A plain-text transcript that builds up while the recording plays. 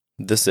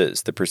This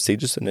is the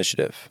Prestigious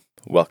Initiative.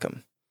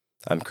 Welcome.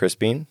 I'm Chris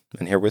Bean,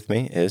 and here with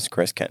me is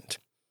Chris Kent.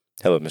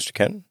 Hello, Mr.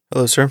 Kent.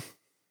 Hello, sir.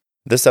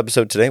 This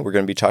episode today, we're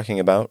going to be talking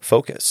about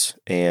focus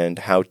and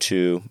how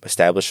to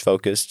establish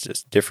focus,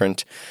 just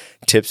different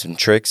tips and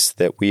tricks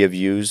that we have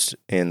used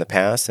in the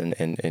past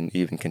and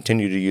even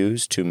continue to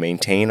use to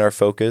maintain our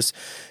focus,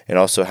 and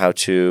also how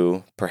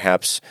to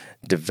perhaps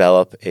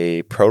develop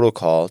a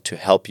protocol to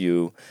help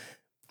you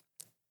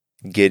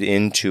get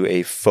into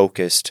a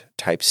focused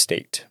type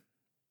state.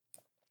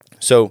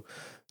 So,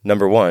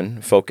 number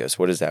one, focus.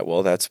 What is that?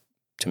 Well,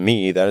 to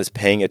me, that is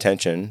paying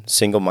attention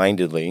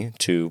single-mindedly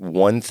to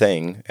one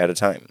thing at a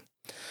time.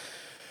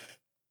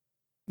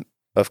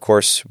 Of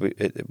course,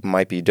 it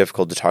might be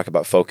difficult to talk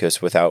about focus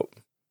without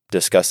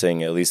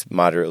discussing, at least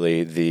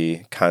moderately,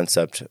 the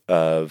concept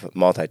of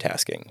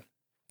multitasking.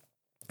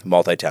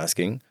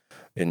 Multitasking,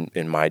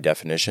 in my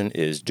definition,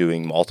 is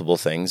doing multiple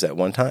things at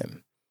one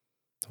time.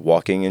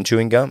 Walking and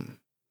chewing gum.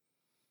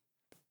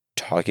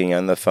 Talking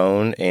on the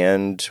phone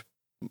and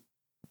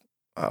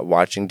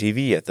watching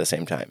TV at the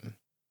same time.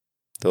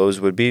 Those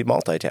would be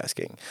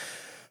multitasking.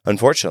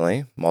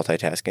 Unfortunately,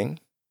 multitasking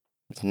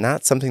is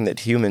not something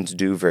that humans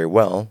do very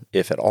well,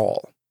 if at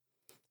all.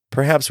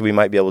 Perhaps we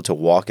might be able to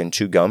walk and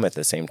chew gum at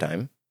the same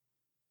time.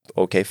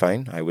 Okay,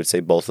 fine. I would say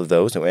both of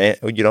those.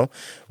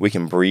 We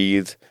can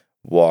breathe,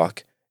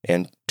 walk,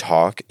 and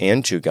talk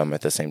and chew gum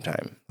at the same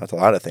time. That's a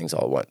lot of things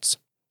all at once.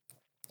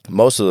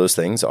 Most of those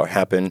things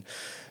happen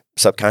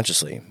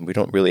subconsciously. We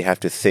don't really have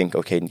to think,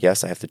 okay,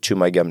 yes, I have to chew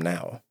my gum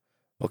now.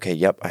 Okay,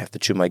 yep, I have to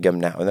chew my gum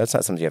now. And that's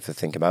not something you have to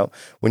think about.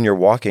 When you're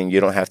walking, you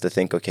don't have to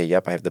think, okay,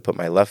 yep, I have to put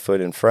my left foot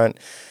in front,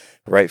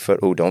 right foot,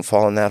 oh, don't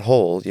fall in that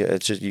hole. You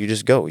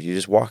just go. You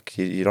just walk.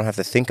 You don't have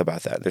to think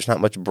about that. There's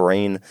not much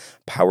brain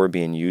power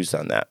being used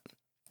on that.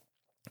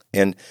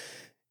 And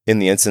in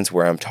the instance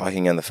where I'm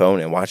talking on the phone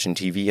and watching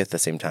TV at the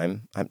same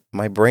time,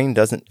 my brain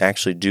doesn't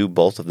actually do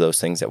both of those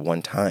things at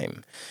one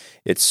time.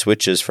 It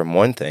switches from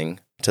one thing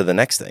to the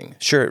next thing.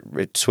 Sure,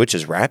 it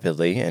switches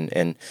rapidly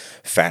and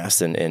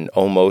fast and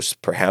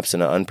almost perhaps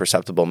in an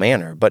imperceptible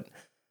manner, but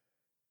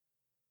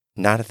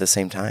not at the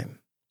same time.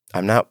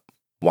 I'm not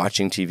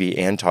watching TV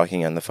and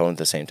talking on the phone at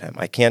the same time.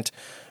 I can't,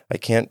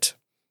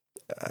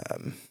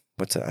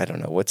 what's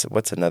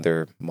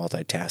another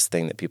multitask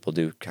thing that people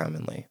do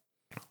commonly?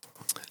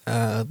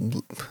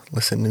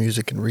 Listen to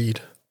music and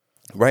read.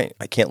 Right.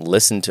 I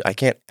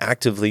can't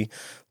actively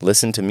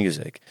listen to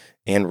music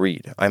and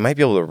read. I might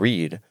be able to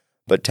read,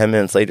 but 10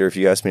 minutes later, if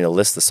you asked me to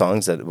list the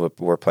songs that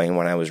were playing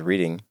when I was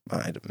reading,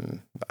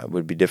 it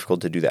would be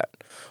difficult to do that.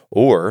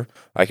 Or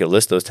I could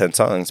list those 10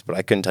 songs, but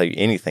I couldn't tell you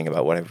anything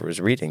about whatever I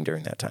was reading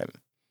during that time.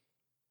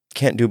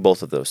 Can't do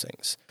both of those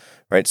things,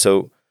 right?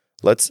 So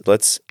let's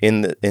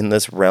in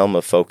this realm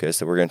of focus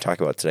that we're going to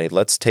talk about today,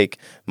 let's take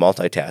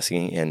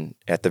multitasking and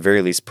at the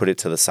very least put it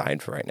to the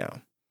side for right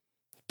now.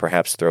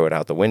 Perhaps throw it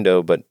out the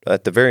window, but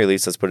at the very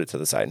least, let's put it to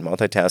the side.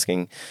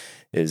 Multitasking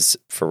is,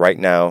 for right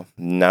now,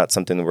 not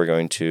something that we're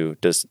going to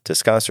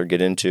discuss or get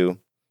into.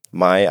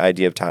 My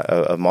idea of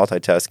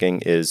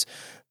multitasking is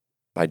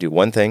I do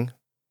one thing,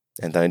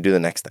 and then I do the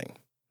next thing.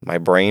 My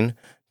brain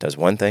does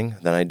one thing,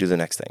 then I do the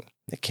next thing.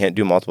 It can't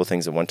do multiple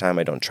things at one time.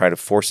 I don't try to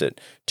force it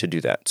to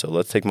do that. So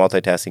let's take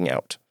multitasking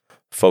out.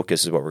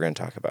 Focus is what we're going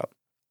to talk about.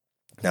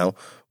 Now,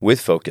 with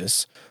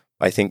focus,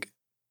 I think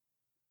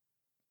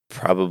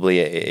probably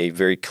a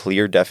very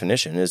clear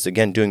definition is,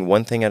 again, doing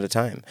one thing at a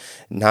time,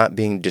 not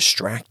being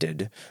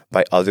distracted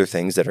by other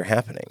things that are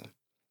happening.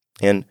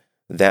 And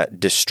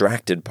that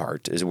distracted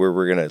part is where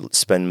we're going to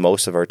spend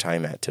most of our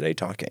time at today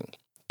talking.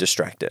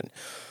 Distracted.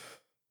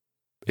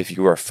 If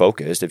you are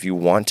focused, if you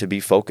want to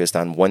be focused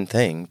on one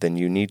thing, then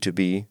you need to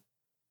be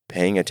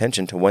paying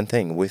attention to one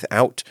thing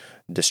without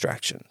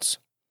distractions.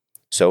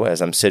 So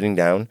as I'm sitting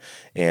down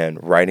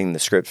and writing the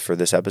script for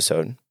this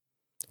episode,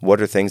 what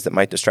are things that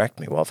might distract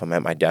me? Well, if I'm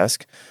at my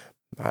desk,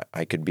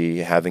 I could be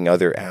having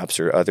other apps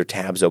or other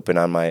tabs open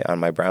on my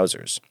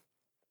browsers.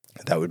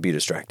 That would be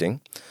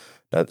distracting.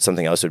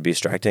 Something else would be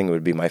distracting. It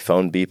would be my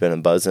phone beeping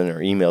and buzzing or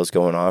emails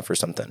going off or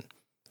something.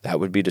 That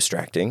would be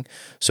distracting.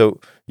 So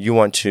you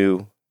want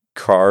to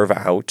carve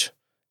out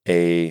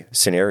a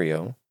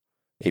scenario,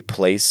 a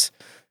place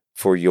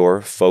for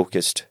your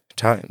focused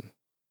time.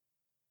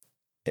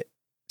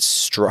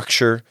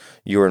 Structure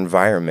your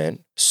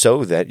environment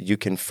so that you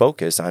can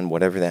focus on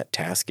whatever that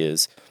task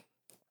is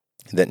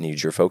that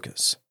needs your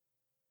focus.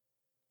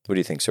 What do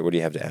you think, sir? What do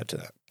you have to add to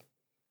that?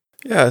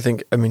 Yeah,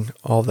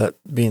 all that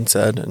being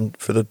said, and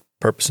for the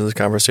purpose of this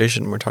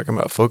conversation, we're talking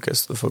about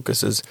focus. The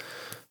focus is,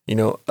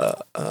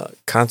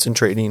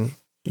 concentrating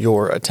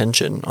your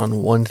attention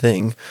on one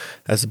thing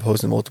as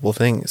opposed to multiple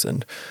things.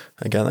 And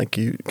again, like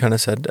you kind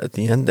of said at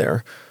the end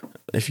there,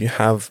 if you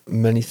have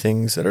many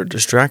things that are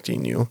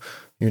distracting you,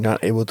 you're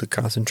not able to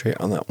concentrate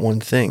on that one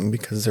thing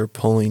because they're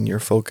pulling your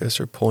focus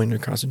or pulling your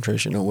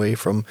concentration away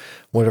from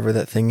whatever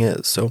that thing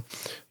is. So,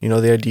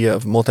 the idea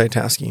of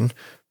multitasking,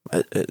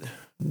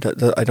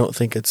 I don't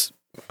think it's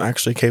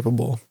actually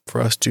capable for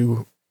us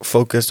to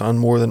focus on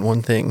more than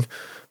one thing.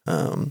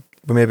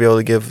 We may be able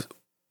to give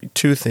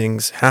two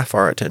things half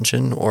our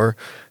attention or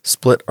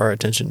split our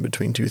attention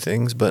between two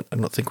things, but I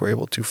don't think we're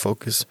able to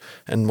focus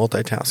and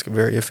multitask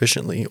very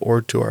efficiently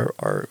or to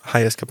our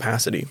highest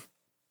capacity.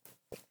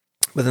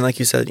 But then, like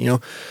you said,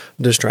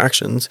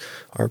 distractions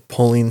are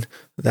pulling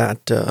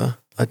that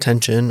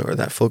attention or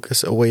that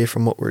focus away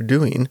from what we're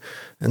doing.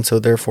 And so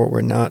therefore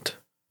we're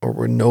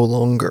no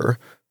longer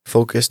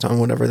focused on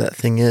whatever that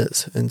thing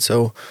is. And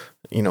so,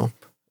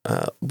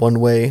 one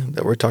way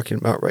that we're talking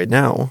about right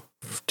now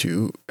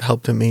to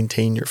help to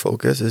maintain your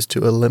focus is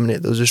to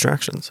eliminate those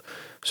distractions.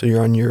 So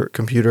you're on your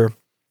computer,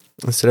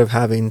 instead of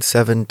having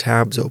 7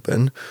 tabs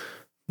open,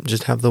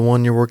 just have the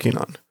one you're working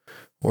on.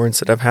 Or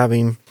instead of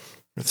having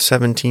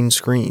 17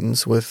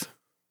 screens with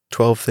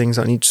 12 things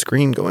on each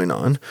screen going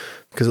on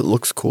because it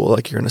looks cool,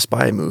 like you're in a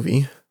spy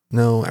movie.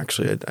 No,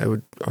 actually, I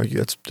would argue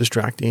that's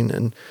distracting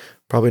and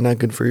probably not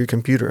good for your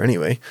computer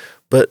anyway.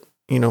 But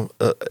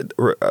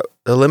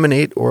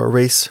eliminate or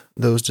erase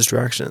those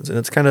distractions. And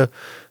it's kind of,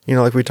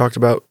 like we talked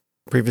about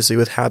previously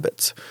with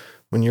habits.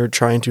 When you're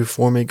trying to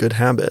form a good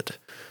habit,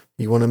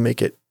 you want to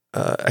make it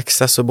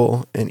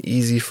accessible and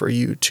easy for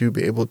you to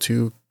be able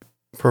to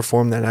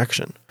perform that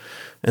action.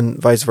 And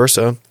vice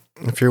versa,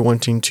 if you're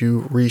wanting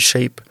to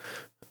reshape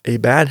a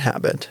bad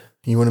habit,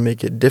 you want to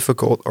make it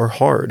difficult or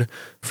hard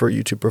for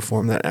you to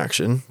perform that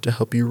action to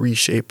help you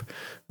reshape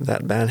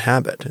that bad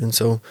habit. And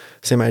so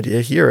same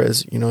idea here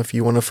is, if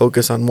you want to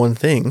focus on one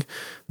thing,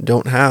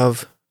 don't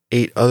have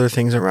 8 other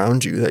things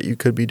around you that you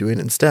could be doing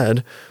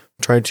instead.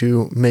 Try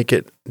to make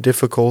it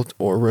difficult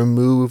or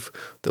remove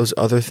those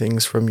other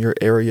things from your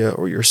area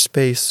or your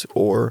space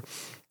or,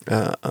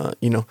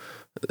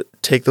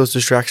 take those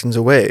distractions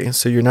away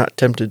so you're not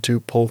tempted to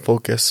pull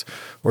focus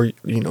or,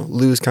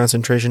 lose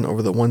concentration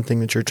over the one thing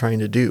that you're trying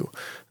to do,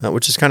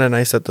 which is kind of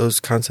nice that those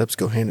concepts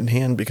go hand in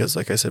hand because,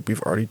 like I said,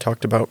 we've already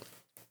talked about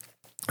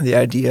the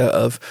idea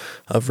of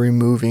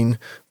removing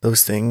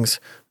those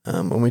things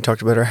when we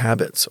talked about our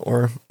habits,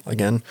 or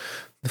again,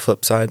 the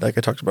flip side, like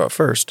I talked about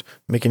first,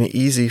 making it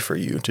easy for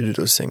you to do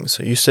those things.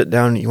 So you sit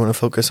down and you want to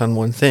focus on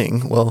one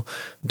thing. Well,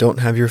 don't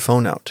have your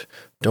phone out.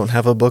 Don't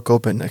have a book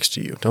open next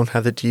to you. Don't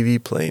have the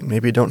TV playing.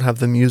 Maybe don't have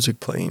the music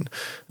playing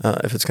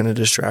if it's going to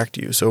distract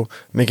you. So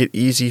make it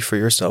easy for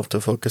yourself to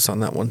focus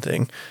on that one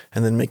thing,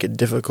 and then make it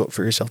difficult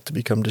for yourself to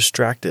become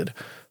distracted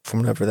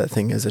from whatever that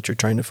thing is that you're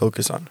trying to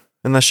focus on.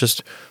 And that's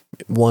just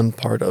one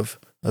part of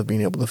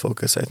being able to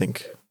focus, I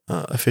think,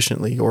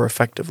 efficiently or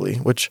effectively,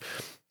 which,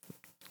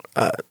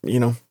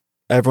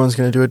 everyone's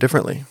going to do it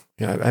differently.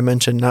 I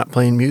mentioned not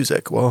playing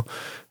music. Well,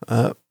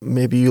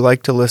 maybe you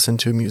like to listen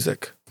to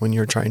music when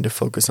you're trying to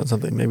focus on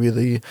something. Maybe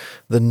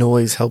the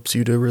noise helps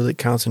you to really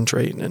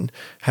concentrate and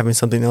having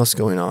something else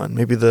going on.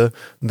 Maybe the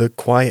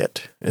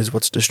quiet is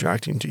what's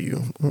distracting to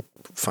you.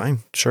 Fine,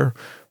 sure.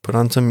 Put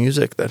on some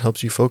music that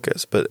helps you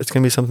focus, but it's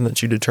going to be something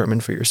that you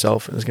determine for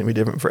yourself, and it's going to be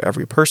different for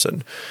every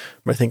person.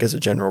 But I think as a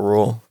general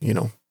rule,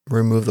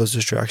 remove those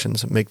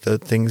distractions, make the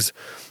things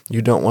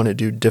you don't want to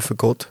do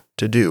difficult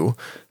to do,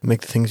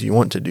 make the things you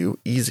want to do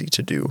easy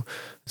to do.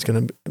 It's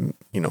going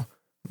to,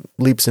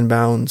 leaps and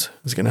bounds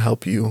is going to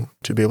help you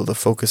to be able to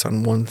focus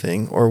on one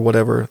thing or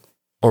whatever,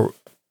 or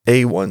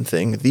the one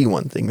thing that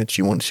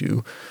you want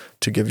to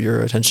give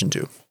your attention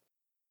to.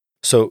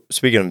 So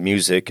speaking of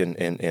music and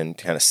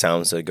kind of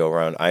sounds that go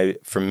around,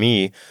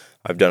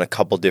 I've done a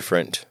couple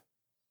different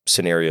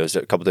scenarios,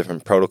 a couple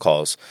different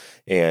protocols,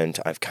 and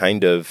I've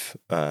kind of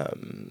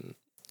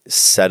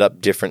set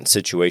up different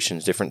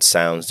situations, different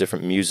sounds,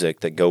 different music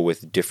that go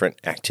with different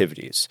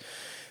activities.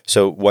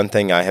 So one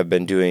thing I have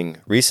been doing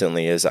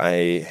recently is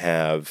I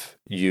have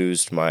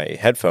used my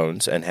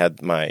headphones and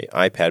had my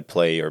iPad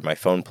play or my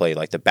phone play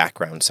like the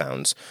background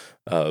sounds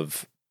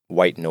of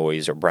white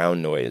noise or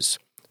brown noise.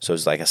 So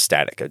it's like a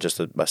static, just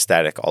a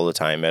static all the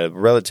time at a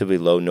relatively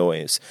low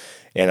noise.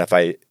 And if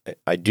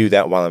I do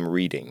that while I'm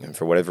reading, and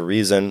for whatever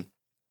reason,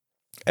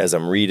 as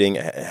I'm reading,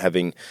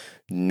 having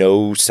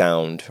no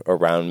sound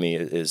around me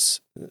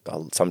is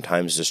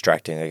sometimes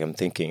distracting. Like I'm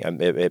thinking,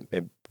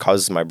 it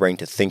causes my brain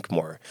to think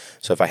more.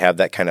 So if I have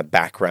that kind of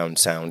background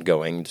sound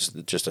going,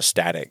 just a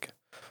static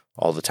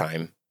all the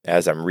time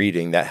as I'm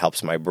reading, that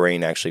helps my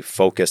brain actually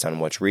focus on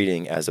what's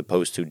reading as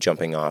opposed to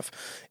jumping off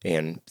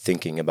and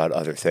thinking about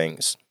other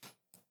things.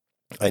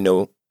 I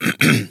know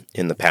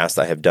in the past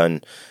I have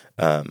done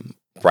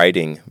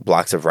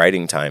blocks of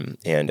writing time,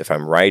 and if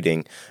I'm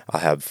writing, I'll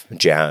have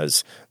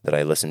jazz that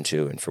I listen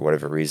to, and for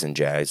whatever reason,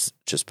 jazz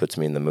just puts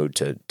me in the mood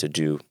to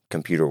do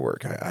computer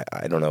work.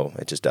 I don't know,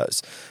 it just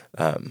does.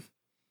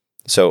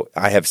 So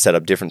I have set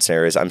up different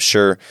scenarios. I'm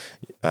sure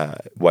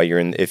while you're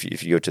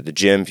if you go to the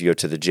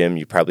gym,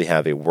 you probably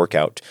have a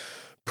workout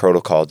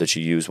protocol that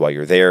you use while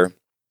you're there,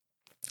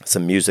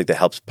 some music that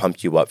helps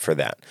pump you up for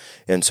that.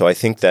 And so I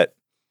think that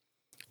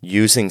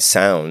using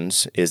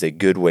sounds is a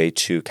good way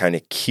to kind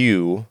of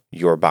cue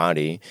your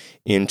body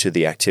into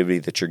the activity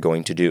that you're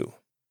going to do.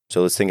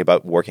 So let's think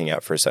about working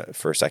out for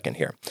a second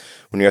here.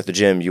 When you're at the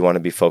gym, you want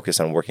to be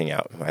focused on working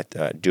out,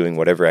 doing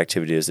whatever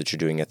activity it is that you're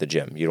doing at the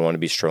gym. You don't want to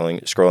be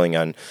scrolling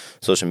on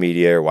social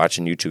media or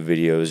watching YouTube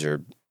videos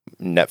or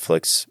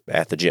Netflix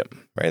at the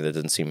gym, right? That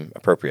doesn't seem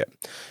appropriate.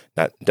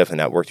 Definitely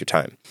not worth your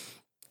time.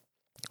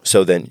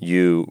 So then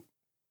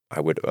I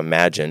would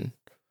imagine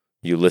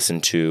you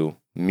listen to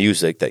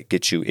music that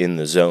gets you in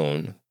the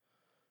zone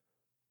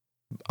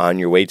on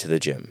your way to the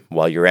gym,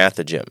 while you're at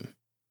the gym.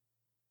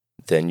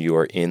 Then you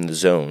are in the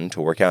zone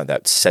to work out.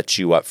 That sets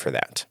you up for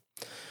that.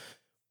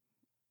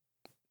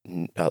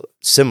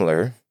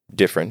 Similar,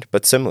 different,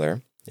 but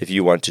similar. If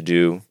you want to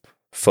do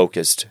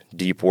focused,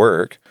 deep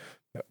work,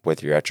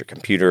 whether you're at your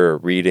computer or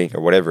reading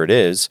or whatever it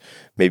is,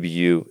 maybe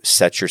you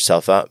set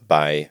yourself up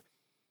by,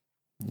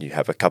 you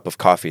have a cup of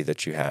coffee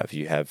that you have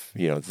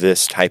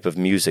this type of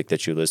music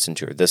that you listen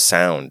to, or this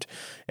sound.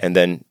 And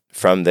then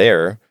from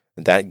there,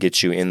 that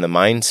gets you in the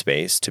mind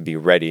space to be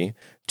ready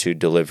to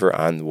deliver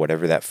on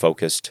whatever that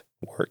focused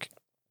work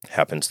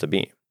happens to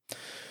be.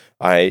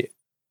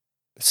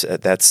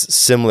 That's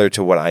similar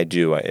to what I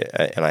do,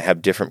 and I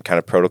have different kind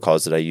of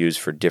protocols that I use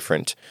for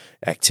different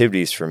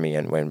activities for me,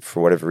 and when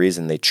for whatever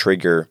reason they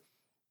trigger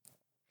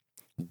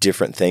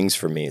different things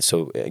for me.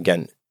 So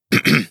again,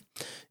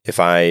 if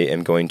I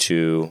am going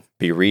to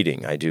be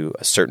reading, I do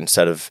a certain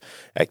set of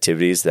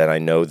activities that I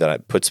know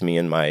that puts me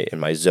in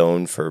my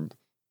zone for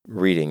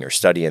reading or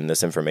studying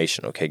this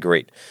information. Okay,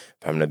 great.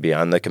 If I'm going to be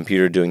on the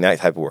computer doing that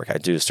type of work, I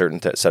do a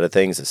certain set of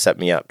things that set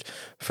me up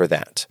for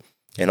that.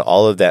 And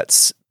all of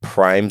that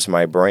primes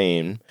my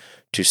brain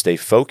to stay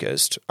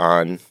focused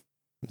on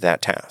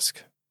that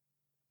task.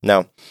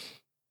 Now,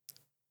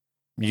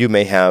 you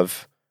may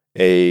have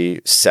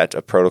a set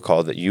of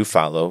protocol that you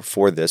follow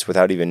for this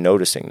without even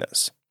noticing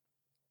this.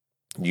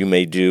 You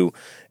may do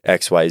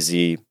X, Y,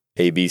 Z,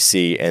 A, B,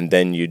 C, and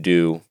then you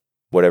do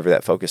whatever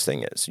that focus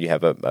thing is. You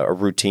have a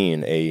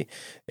routine,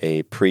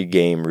 a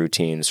pre-game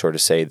routine, sort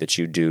of say, that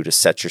you do to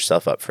set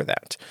yourself up for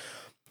that.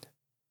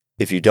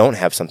 If you don't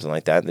have something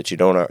like that, that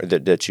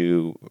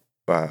you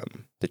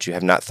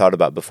have not thought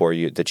about before,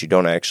 that you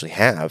don't actually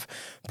have,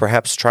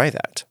 perhaps try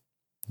that.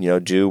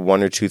 Do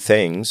one or two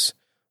things.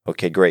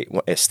 Okay, great.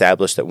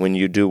 Establish that when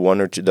you do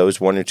those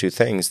one or two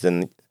things,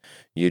 then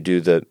you do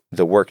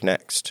the work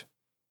next.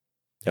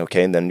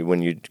 Okay, and then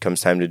when it comes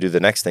time to do the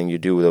next thing, you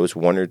do those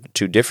one or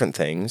two different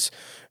things,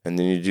 and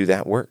then you do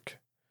that work.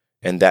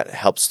 And that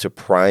helps to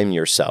prime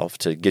yourself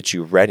to get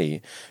you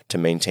ready to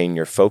maintain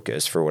your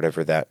focus for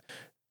whatever that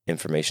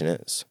information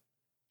is.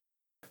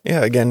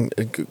 Yeah, again,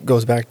 it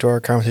goes back to our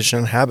conversation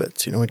on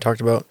habits. We talked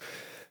about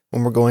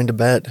when we're going to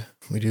bed,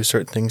 we do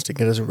certain things to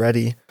get us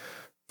ready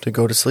to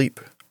go to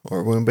sleep.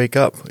 Or when we wake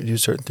up, we do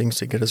certain things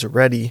to get us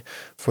ready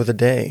for the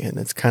day. And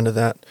it's kind of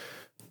that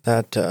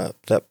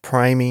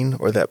priming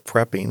or that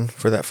prepping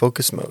for that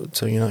focus mode.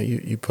 So,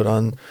 you put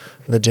on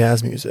the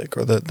jazz music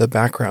or the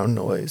background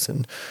noise,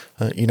 and,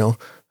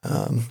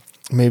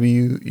 maybe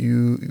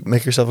you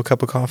make yourself a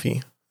cup of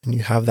coffee, and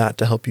you have that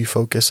to help you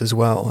focus as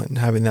well. And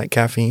having that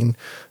caffeine,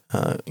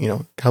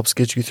 helps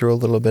get you through a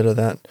little bit of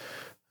that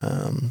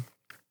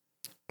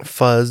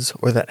fuzz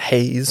or that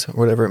haze or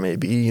whatever it may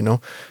be,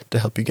 to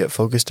help you get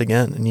focused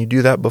again. And you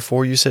do that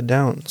before you sit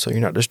down, so you're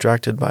not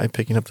distracted by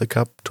picking up the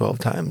cup 12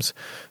 times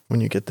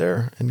when you get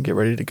there and get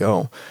ready to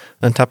go.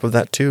 And on top of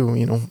that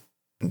too,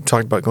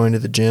 talked about going to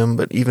the gym,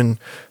 but even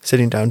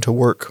sitting down to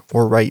work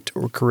or write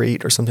or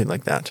create or something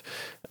like that.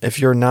 If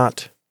you're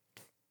not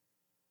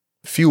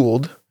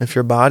fueled, if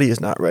your body is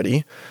not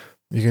ready,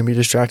 you're going to be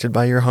distracted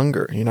by your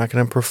hunger. You're not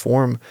going to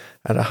perform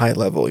at a high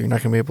level. You're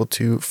not going to be able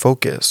to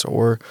focus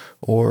or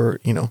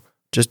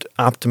just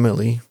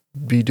optimally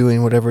be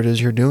doing whatever it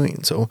is you're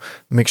doing. So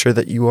make sure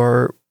that you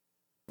are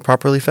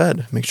properly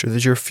fed. Make sure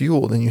that you're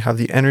fueled and you have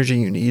the energy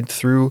you need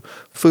through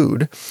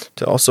food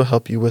to also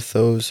help you with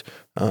those,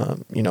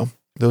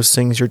 those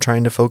things you're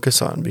trying to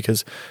focus on,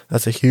 because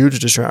that's a huge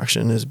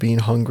distraction, is being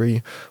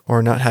hungry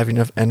or not having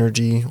enough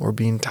energy or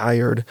being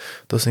tired.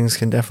 Those things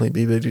can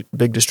definitely be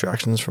big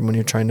distractions from when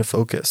you're trying to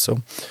focus.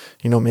 So,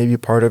 maybe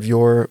part of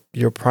your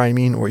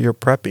priming or your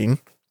prepping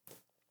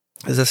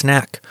is a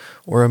snack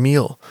or a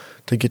meal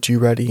to get you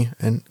ready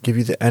and give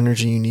you the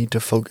energy you need to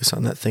focus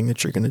on that thing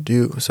that you're going to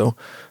do. So,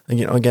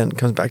 again, it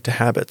comes back to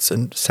habits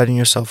and setting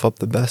yourself up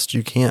the best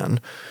you can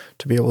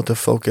to be able to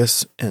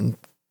focus and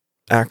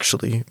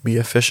actually be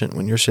efficient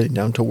when you're sitting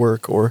down to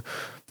work or,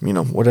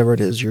 whatever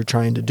it is you're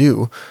trying to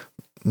do.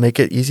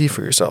 Make it easy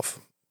for yourself.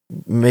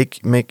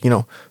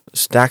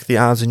 Stack the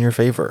odds in your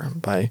favor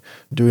by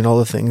doing all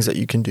the things that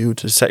you can do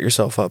to set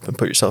yourself up and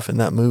put yourself in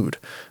that mood.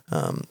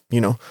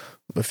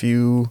 If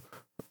you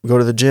go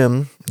to the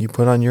gym, you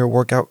put on your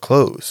workout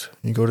clothes.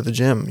 You go to the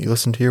gym, you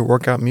listen to your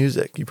workout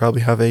music. You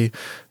probably have a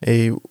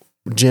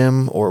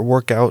gym or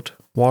workout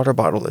water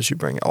bottle that you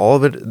bring. All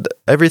of it,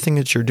 everything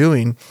that you're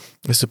doing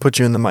is to put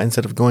you in the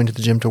mindset of going to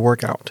the gym to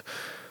work out.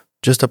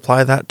 Just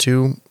apply that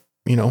to,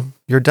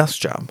 your desk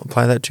job.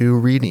 Apply that to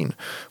reading.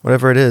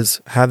 Whatever it is,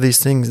 have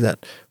these things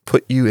that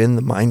put you in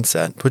the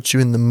mindset, put you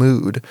in the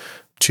mood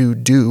to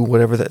do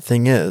whatever that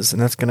thing is. And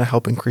that's going to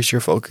help increase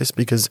your focus,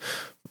 because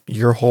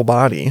your whole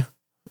body,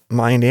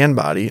 mind and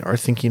body, are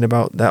thinking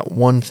about that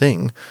one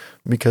thing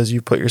because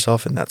you put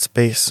yourself in that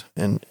space.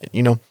 And,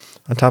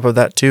 on top of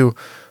that too,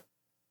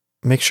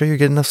 make sure you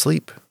get enough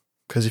sleep.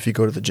 Because if you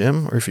go to the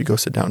gym or if you go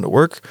sit down to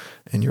work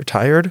and you're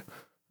tired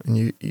and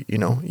you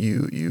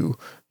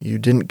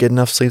didn't get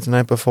enough sleep the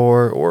night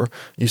before, or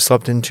you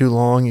slept in too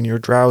long and you're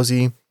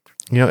drowsy,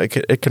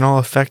 it can all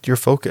affect your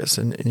focus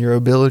and your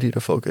ability to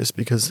focus,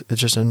 because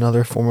it's just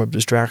another form of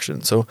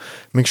distraction. So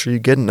make sure you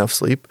get enough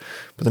sleep,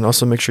 but then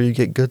also make sure you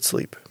get good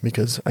sleep,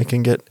 because I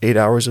can get 8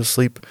 hours of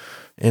sleep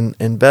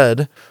in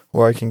bed,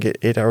 or I can get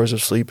 8 hours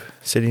of sleep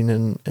sitting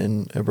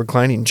in a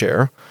reclining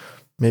chair.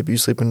 Maybe you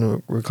sleep in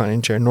a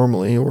reclining chair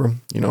normally, or,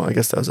 I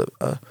guess that was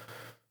a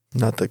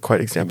not the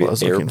quite example I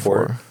was looking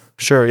for.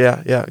 Sure,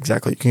 yeah,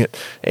 exactly. You can get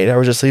 8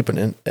 hours of sleep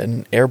in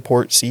an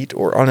airport seat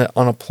or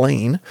on a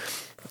plane.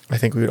 I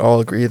think we would all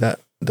agree that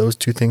those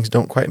two things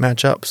don't quite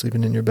match up,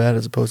 sleeping in your bed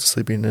as opposed to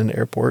sleeping in an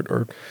airport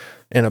or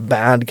in a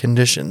bad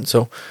condition.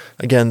 So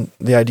again,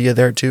 the idea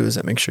there too is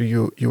that make sure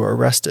you are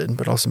rested,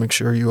 but also make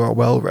sure you are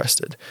well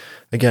rested.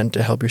 Again,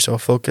 to help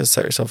yourself focus,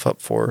 set yourself up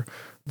for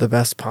the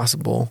best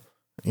possible,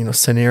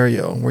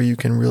 scenario where you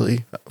can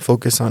really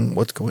focus on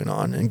what's going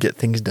on and get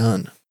things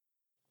done.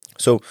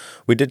 So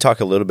we did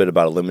talk a little bit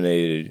about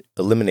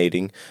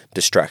eliminating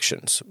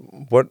distractions.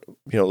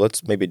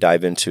 Let's maybe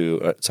dive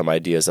into some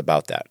ideas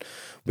about that.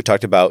 We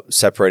talked about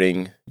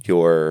separating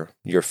your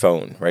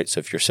phone, right? So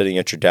if you're sitting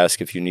at your desk,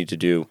 if you need to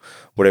do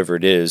whatever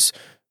it is,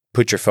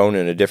 put your phone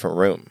in a different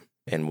room.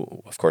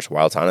 And of course,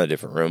 while it's in a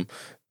different room,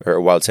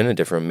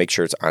 make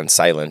sure it's on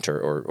silent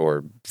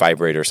or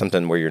vibrate or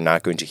something where you're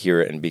not going to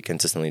hear it and be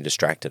consistently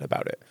distracted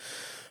about it.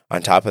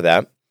 On top of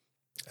that,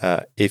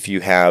 if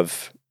you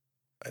have...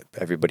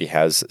 Everybody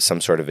has some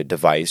sort of a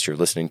device you're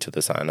listening to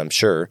this on, I'm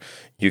sure.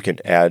 You can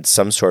add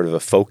some sort of a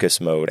focus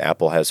mode.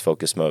 Apple has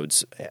focus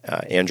modes.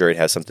 Android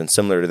has something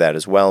similar to that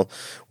as well,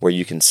 where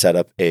you can set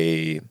up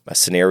a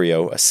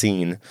scenario, a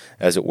scene,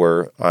 as it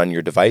were, on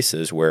your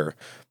devices, where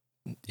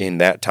in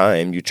that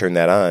time you turn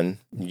that on,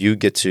 you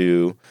get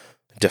to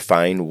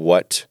define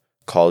what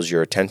calls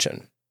your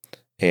attention.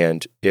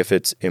 And if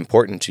it's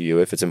important to you,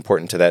 if it's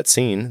important to that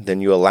scene, then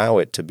you allow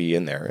it to be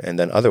in there, and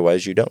then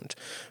otherwise you don't.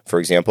 For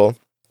example,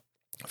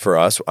 for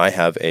us, I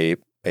have a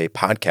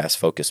podcast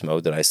focus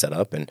mode that I set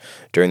up, and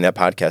during that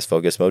podcast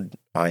focus mode,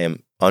 I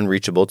am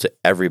unreachable to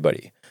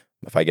everybody.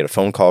 If I get a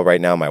phone call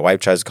right now, my wife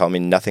tries to call me,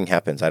 nothing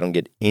happens. I don't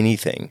get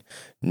anything,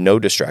 no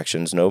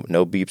distractions, no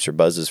beeps or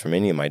buzzes from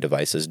any of my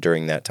devices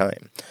during that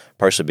time.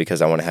 Partially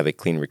because I want to have a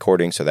clean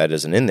recording, so that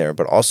isn't in there,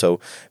 but also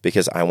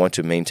because I want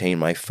to maintain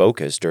my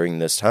focus during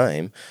this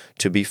time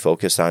to be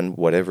focused on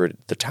whatever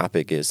the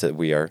topic is that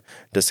we are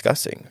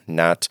discussing,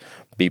 not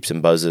beeps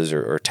and buzzes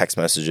or text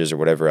messages or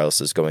whatever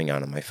else is going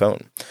on my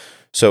phone.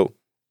 So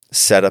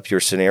set up your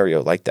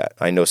scenario like that.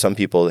 I know some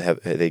people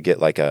get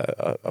like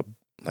a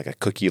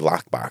cookie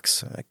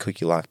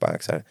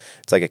lockbox.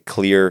 It's like a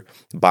clear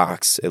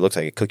box. It looks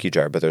like a cookie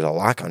jar, but there's a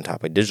lock on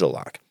top, a digital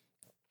lock,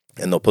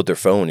 and they'll put their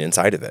phone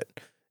inside of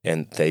it.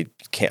 And they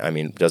can't.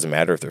 It doesn't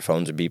matter if their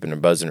phones are beeping or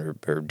buzzing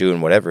or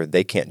doing whatever.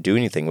 They can't do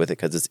anything with it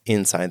because it's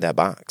inside that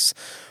box.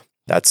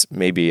 That's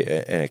maybe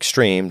an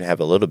extreme to have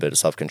a little bit of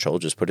self-control.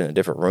 Just put it in a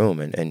different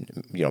room,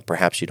 and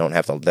perhaps you don't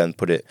have to then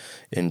put it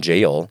in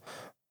jail.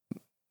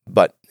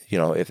 But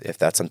if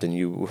that's something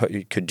you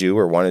could do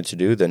or wanted to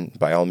do, then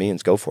by all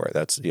means go for it.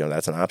 That's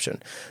an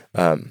option.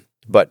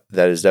 But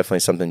that is definitely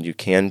something you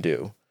can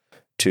do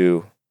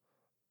to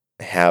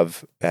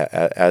have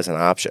as an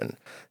option,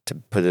 to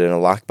put it in a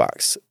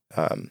lockbox.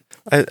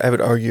 I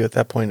would argue at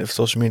that point, if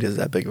social media is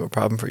that big of a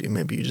problem for you,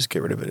 maybe you just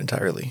get rid of it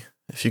entirely.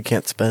 If you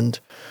can't spend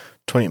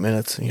 20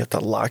 minutes and you have to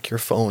lock your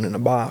phone in a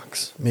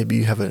box, maybe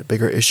you have a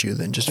bigger issue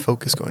than just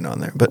focus going on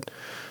there. But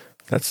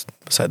that's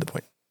beside the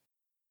point.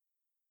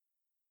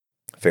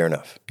 Fair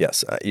enough.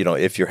 Yes.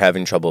 If you're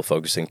having trouble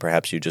focusing,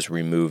 perhaps you just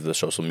remove the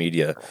social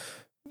media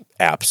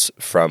apps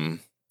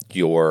from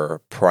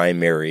your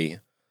primary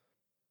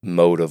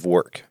mode of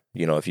work.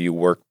 If you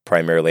work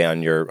primarily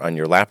on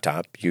your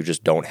laptop, you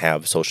just don't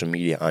have social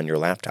media on your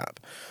laptop.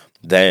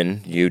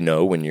 Then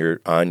when you're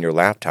on your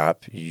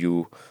laptop,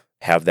 you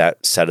have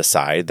that set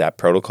aside, that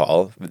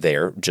protocol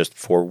there just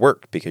for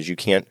work, because you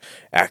can't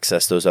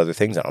access those other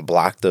things. I'll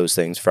block those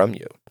things from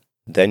you.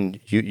 Then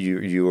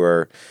you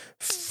are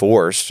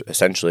forced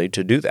essentially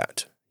to do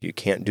that. You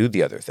can't do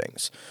the other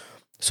things.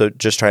 So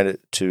just trying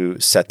to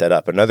set that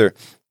up. Another,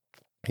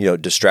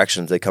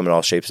 distractions, they come in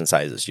all shapes and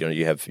sizes.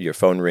 You have your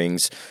phone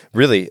rings.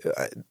 Really,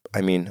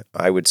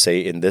 I would say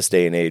in this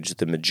day and age,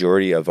 the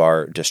majority of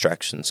our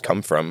distractions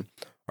come from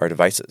our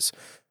devices,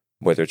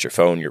 whether it's your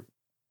phone,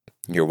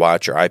 your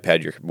watch, your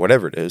iPad, your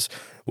whatever it is,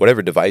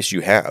 whatever device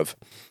you have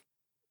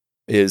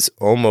is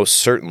almost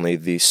certainly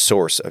the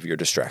source of your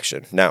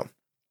distraction. Now,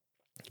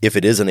 if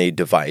it isn't a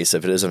device,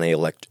 if it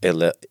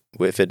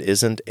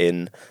isn't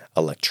an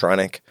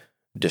electronic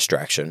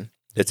distraction,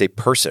 it's a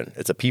person,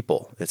 it's a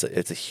people,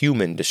 it's a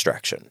human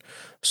distraction.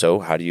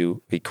 So how do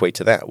you equate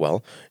to that?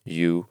 Well,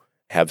 you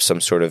have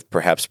some sort of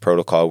perhaps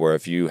protocol where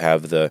if you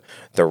have the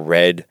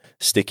red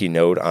sticky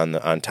note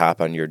on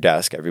top on your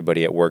desk,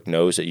 everybody at work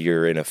knows that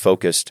you're in a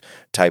focused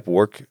type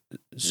work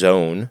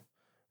zone,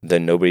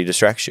 then nobody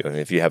distracts you. And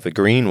if you have a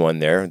green one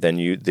there, then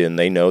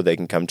they know they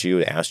can come to you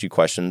to ask you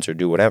questions or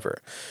do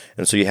whatever.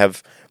 And so you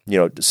have,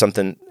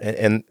 something,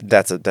 and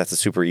that's a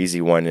super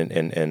easy one.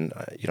 And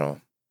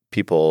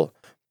people,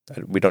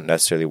 we don't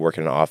necessarily work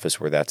in an office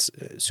where that's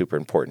super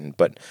important,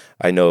 but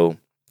I know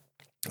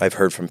I've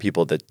heard from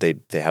people that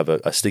they have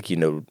a sticky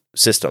note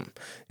system,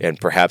 and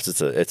perhaps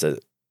it's a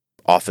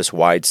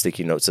office-wide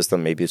sticky note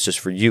system. Maybe it's just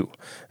for you.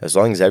 As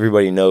long as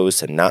everybody knows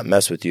to not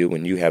mess with you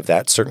when you have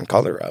that certain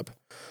color up,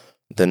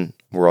 then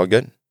we're all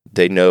good.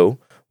 They know,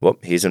 well,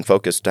 he's in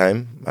focus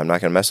time. I'm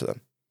not going to mess with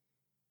him.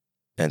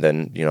 And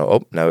then,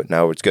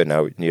 now it's good.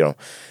 Now,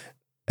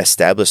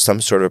 establish some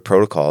sort of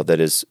protocol that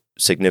is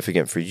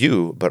significant for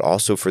you, but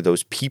also for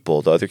those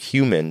people, the other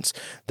humans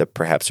that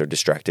perhaps are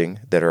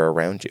distracting that are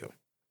around you.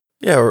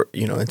 Yeah, or,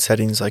 in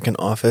settings like an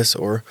office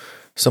or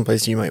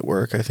someplace you might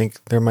work, I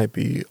think there might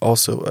be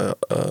also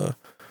a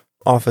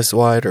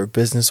office-wide or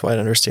business-wide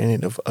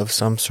understanding of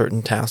some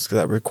certain tasks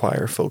that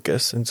require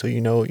focus. And so,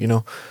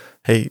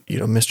 hey,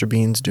 Mr.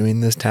 Bean's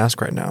doing this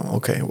task right now.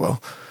 Okay,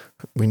 well,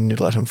 we need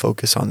to let him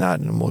focus on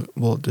that, and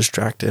we'll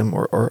distract him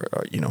or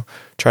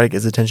try to get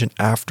his attention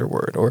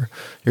afterward. Or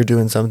you're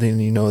doing something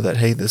and you know that,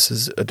 hey, this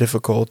is a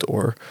difficult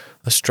or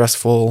a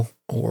stressful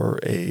or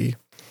a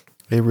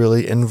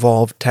really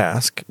involved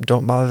task.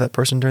 Don't bother that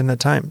person during that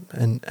time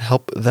and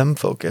help them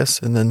focus,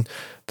 and then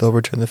they'll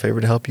return the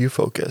favor to help you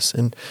focus.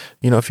 And,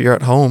 if you're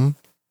at home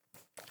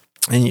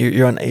and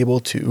you're unable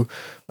to,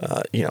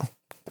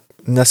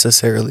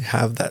 necessarily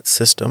have that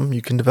system,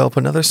 you can develop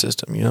another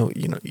system.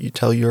 You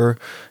tell your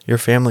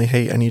family,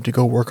 hey, I need to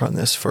go work on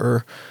this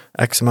for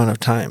X amount of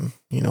time.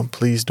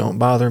 Please don't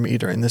bother me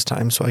during this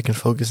time so I can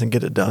focus and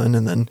get it done,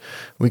 and then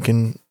we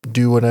can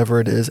do whatever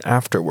it is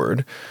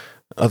afterward.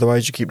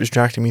 Otherwise, you keep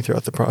distracting me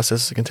throughout the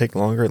process. It can take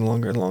longer and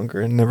longer and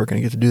longer, and never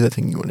going to get to do that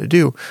thing you want to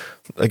do.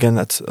 Again,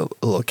 that's a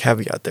little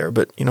caveat there,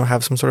 but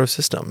have some sort of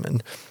system.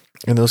 And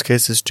in those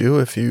cases too,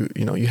 if you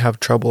have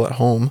trouble at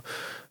home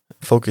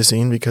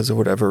focusing because of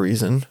whatever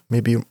reason,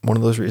 maybe one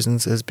of those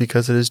reasons is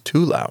because it is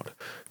too loud.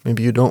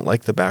 Maybe you don't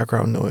like the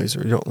background noise,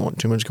 or you don't want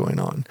too much going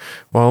on.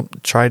 Well,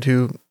 try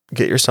to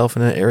get yourself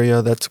in an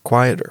area that's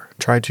quieter.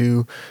 Try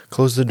to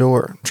close the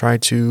door. Try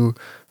to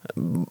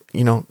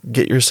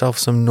get yourself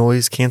some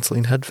noise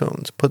canceling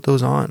headphones. Put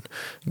those on.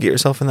 Get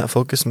yourself in that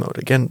focus mode.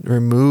 Again,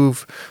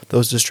 remove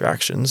those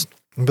distractions,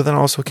 but then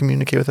also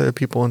communicate with other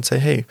people and say,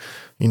 hey,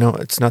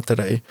 it's not that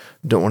I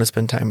don't want to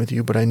spend time with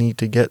you, but I need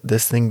to get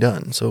this thing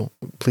done. So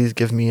please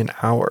give me an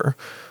hour.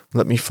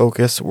 Let me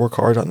focus, work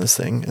hard on this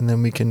thing, and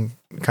then we can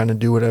kind of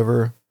do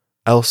whatever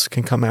else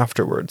can come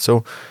afterward.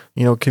 So,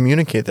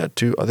 communicate that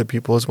to other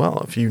people as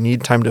well. If you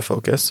need time to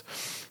focus,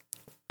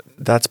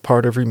 that's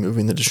part of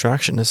removing the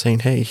distraction, is saying,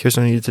 hey, here's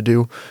what I need to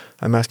do.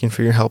 I'm asking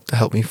for your help to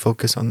help me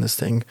focus on this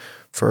thing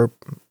for,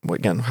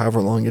 again,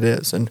 however long it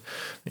is. And,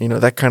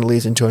 that kind of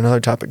leads into another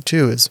topic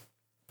too, is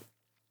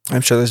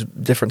I'm sure there's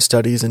different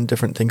studies and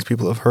different things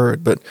people have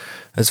heard, but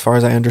as far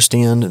as I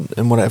understand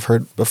and what I've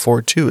heard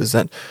before too, is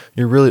that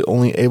you're really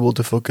only able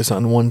to focus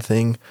on one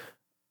thing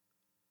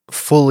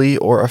fully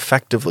or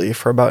effectively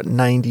for about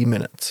 90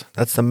 minutes.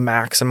 That's the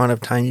max amount of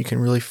time you can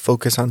really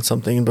focus on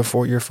something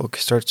before your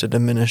focus starts to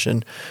diminish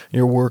and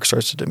your work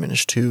starts to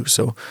diminish too.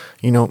 So,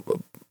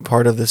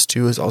 part of this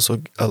too is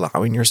also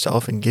allowing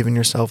yourself and giving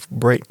yourself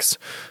breaks.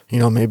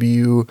 Maybe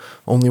you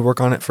only work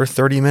on it for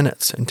 30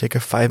 minutes and take a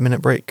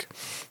 5-minute break,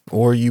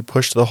 or you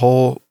push the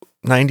whole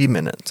 90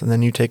 minutes and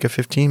then you take a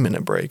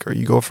 15-minute break, or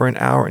you go for an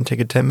hour and take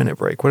a 10-minute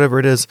break. Whatever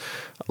it is,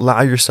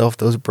 allow yourself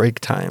those break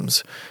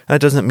times. That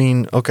doesn't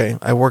mean, okay,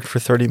 I worked for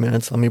 30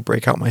 minutes, let me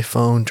break out my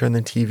phone, turn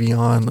the TV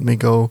on, let me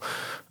go,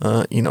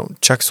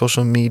 check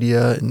social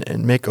media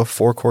and make a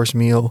 4-course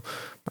meal.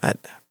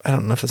 I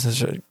don't know if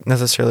that's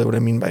necessarily what I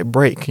mean by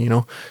break.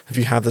 If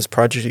you have this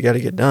project you got to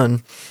get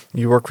done,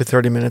 you work for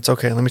 30 minutes.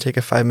 Okay, let me take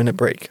a 5-minute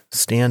break.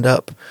 Stand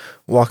up,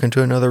 walk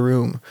into another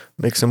room,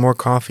 make some more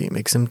coffee,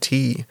 make some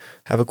tea,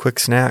 have a quick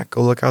snack,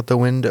 go look out the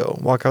window,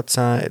 walk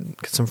outside,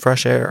 get some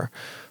fresh air,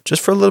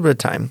 just for a little bit of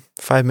time,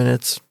 5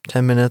 minutes,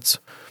 10 minutes,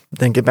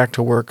 then get back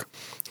to work,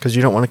 because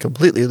you don't want to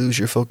completely lose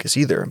your focus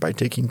either by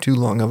taking too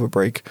long of a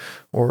break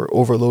or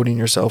overloading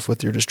yourself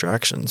with your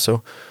distractions.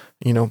 So,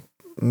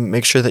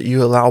 make sure that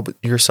you allow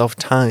yourself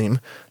time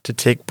to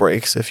take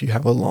breaks if you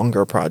have a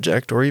longer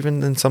project, or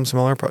even in some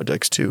smaller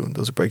projects too.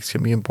 Those breaks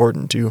can be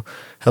important to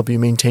help you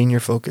maintain your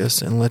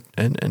focus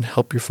and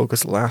help your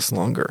focus last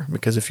longer.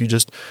 Because if you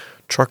just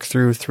truck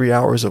through 3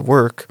 hours of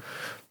work,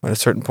 at a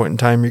certain point in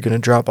time, you're going to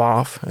drop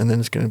off, and then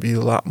it's going to be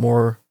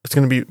it's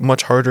going to be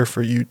much harder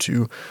for you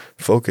to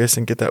focus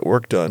and get that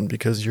work done,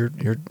 because you're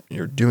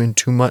doing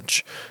too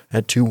much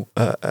at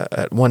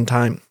one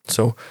time.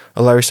 So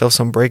allow yourself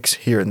some breaks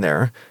here and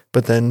there,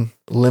 but then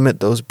limit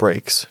those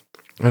breaks,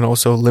 and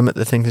also limit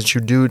the things that you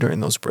do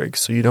during those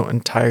breaks, so you don't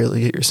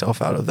entirely get yourself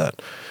out of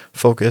that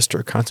focused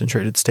or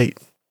concentrated state.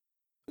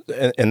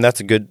 And that's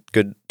a good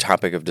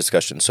topic of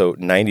discussion. So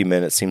 90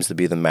 minutes seems to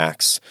be the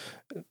max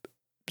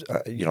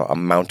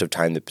amount of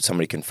time that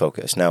somebody can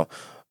focus. Now,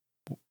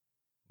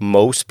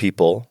 most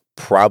people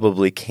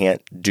probably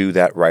can't do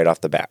that right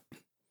off the bat.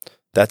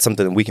 That's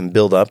something that we can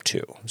build up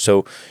to.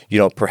 So,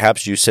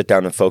 perhaps you sit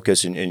down and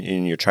focus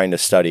and you're trying to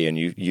study, and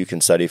you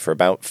can study for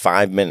about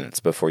 5 minutes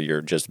before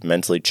you're just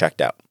mentally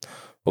checked out.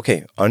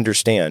 Okay,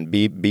 understand,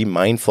 be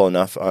mindful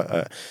enough,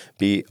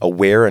 be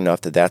aware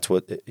enough that that's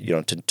what,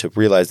 to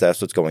realize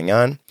that's what's going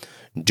on.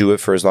 Do it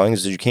for as long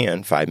as you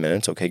can, 5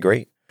 minutes. Okay,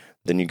 great.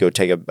 Then you go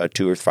take a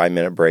 2 or 5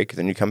 minute break.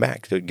 Then you come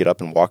back, get up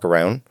and walk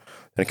around,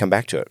 then come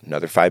back to it,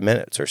 another 5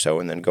 minutes or so,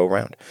 and then go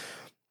around.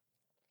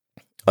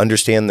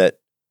 Understand that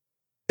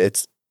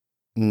it's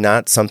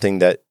not something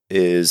that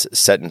is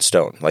set in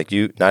stone. Like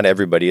not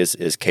everybody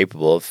is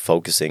capable of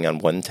focusing on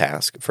one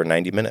task for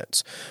 90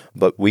 minutes,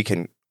 but we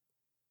can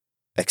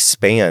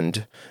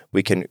expand,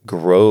 we can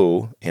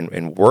grow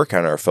and work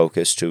on our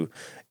focus to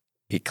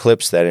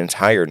eclipse that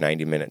entire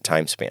 90-minute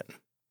time span.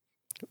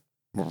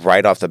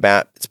 Right off the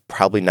bat, it's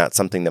probably not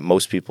something that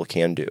most people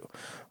can do,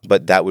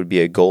 but that would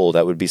be a goal.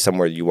 That would be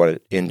somewhere you want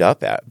to end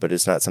up at, but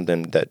it's not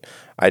something that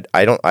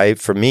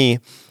for me,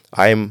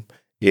 I'm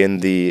in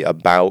the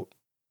about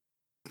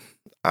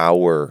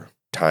hour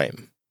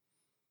time.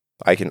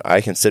 I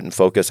can sit and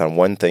focus on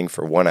one thing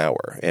for 1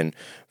 hour, and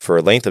for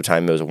a length of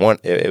time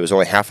it was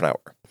only half an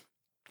hour,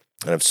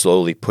 and I've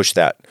slowly pushed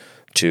that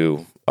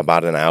to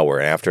about an hour.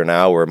 And after an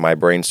hour, my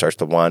brain starts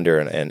to wander,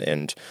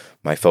 and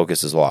my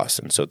focus is lost.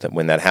 And so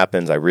when that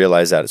happens, I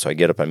realize that. So I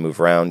get up, I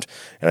move around,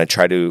 and I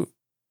try to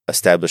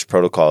establish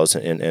protocols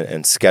and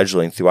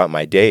scheduling throughout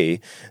my day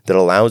that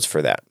allows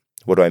for that.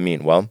 What do I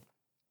mean? Well,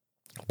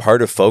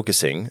 part of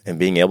focusing and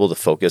being able to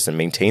focus and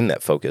maintain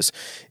that focus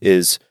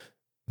is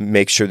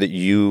make sure that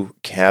you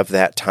have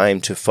that time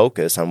to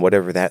focus on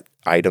whatever that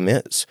item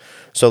is.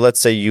 So let's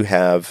say you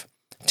have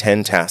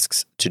 10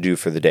 tasks to do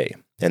for the day,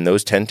 and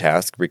those 10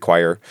 tasks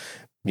require,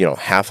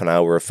 half an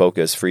hour of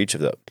focus for each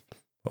of them.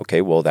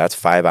 Okay, well, that's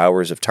 5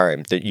 hours of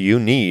time that you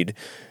need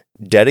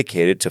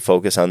dedicated to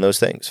focus on those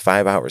things.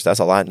 5 hours, that's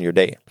a lot in your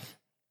day.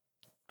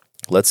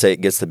 Let's say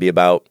it gets to be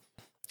about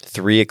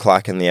 3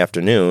 o'clock in the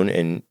afternoon,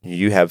 and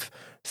you have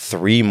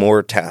 3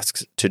 more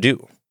tasks to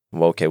do.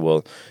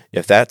 Well,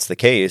 if that's the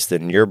case,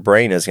 then your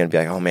brain is going to be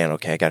like, oh man,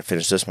 okay, I got to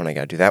finish this one, I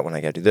got to do that one,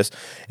 I got to do this.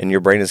 And your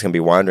brain is going to be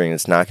wandering.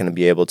 It's not going to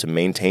be able to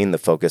maintain the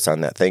focus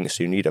on that thing.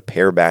 So you need to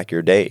pare back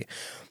your day.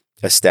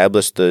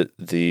 Establish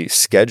the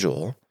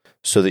schedule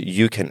so that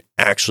you can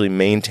actually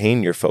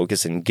maintain your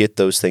focus and get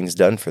those things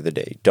done for the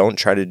day. Don't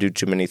try to do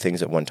too many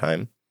things at one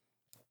time.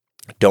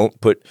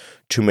 Don't put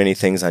too many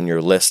things on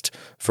your list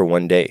for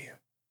one day.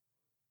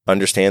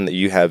 Understand that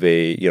you have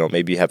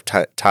maybe you have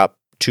top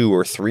 2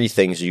 or 3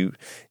 things you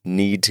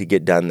need to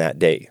get done that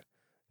day.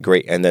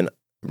 Great. And then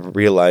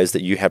realize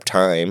that you have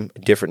time,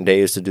 different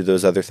days to do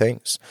those other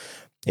things.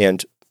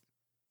 And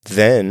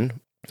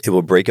then it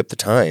will break up the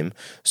time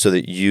so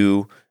that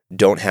you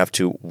don't have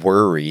to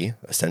worry,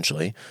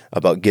 essentially,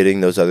 about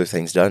getting those other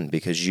things done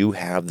because you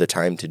have the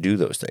time to do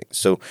those things.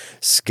 So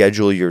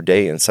schedule your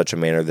day in such a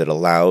manner that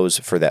allows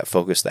for that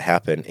focus to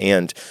happen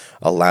and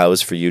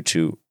allows for you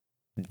to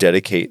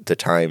dedicate the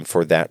time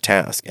for that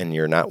task, and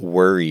you're not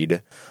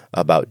worried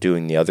about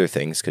doing the other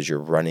things because you're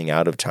running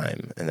out of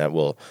time, and that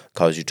will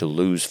cause you to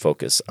lose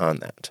focus on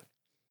that.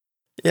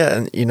 Yeah,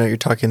 and you're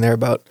talking there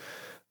about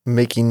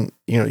making,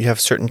 you have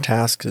certain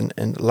tasks and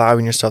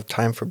allowing yourself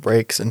time for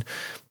breaks and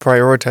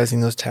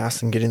prioritizing those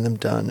tasks and getting them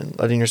done and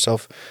letting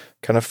yourself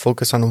kind of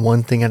focus on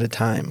one thing at a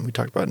time. We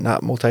talked about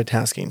not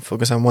multitasking,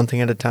 focus on one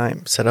thing at a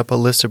time, set up a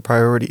list of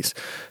priorities.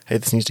 Hey,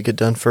 this needs to get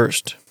done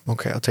first.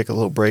 Okay, I'll take a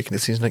little break.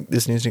 This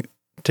needs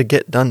to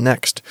get done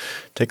next.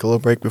 Take a little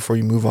break before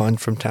you move on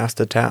from task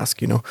to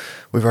task.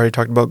 We've already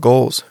talked about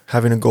goals.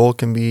 Having a goal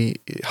can be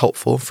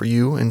helpful for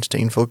you in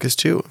staying focused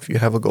too. If you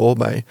have a goal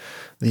by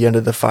the end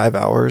of the 5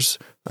 hours,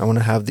 I want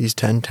to have these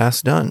 10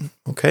 tasks done.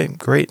 Okay,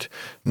 great.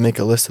 Make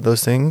a list of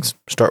those things.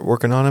 Start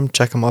working on them.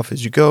 Check them off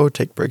as you go.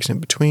 Take breaks in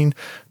between.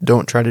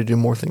 Don't try to do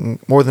more than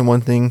one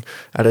thing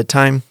at a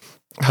time.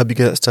 Help you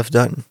get that stuff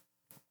done.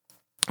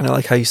 And I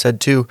like how you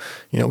said too,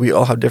 we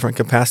all have different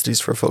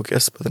capacities for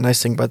focus, but the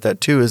nice thing about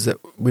that too is that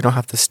we don't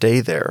have to stay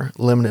there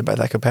limited by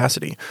that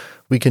capacity.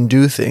 We can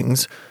do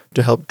things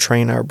to help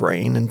train our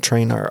brain and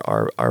train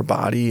our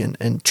body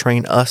and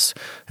train us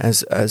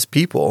as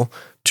people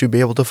to be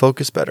able to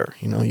focus better.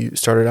 You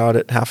started out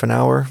at half an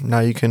hour,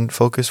 now you can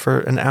focus for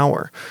an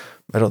hour.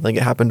 I don't think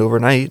it happened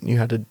overnight. You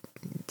had to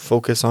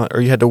focus on, or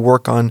you had to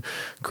work on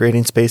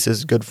creating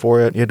spaces good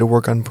for it. You had to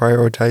work on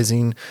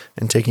prioritizing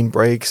and taking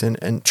breaks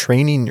and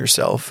training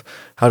yourself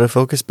how to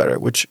focus better,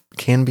 which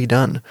can be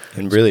done.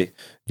 And really,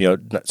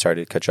 not sorry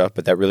to cut you off,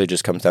 but that really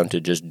just comes down to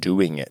just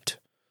doing it.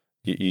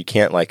 You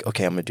can't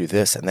okay, I'm going to do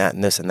this and that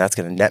and this, and that's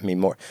going to net me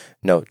more.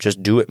 No,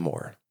 just do it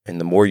more.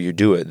 And the more you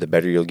do it, the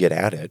better you'll get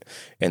at it.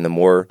 And the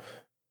more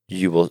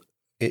you will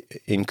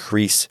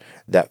increase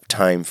that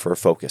time for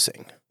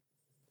focusing.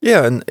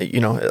 Yeah, and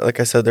like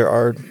I said, there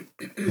are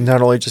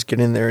not only just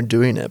getting there and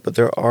doing it, but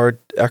there are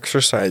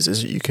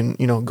exercises you can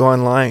go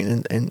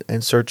online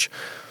and search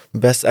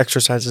best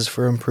exercises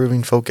for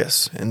improving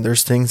focus. And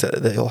there's things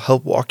that he'll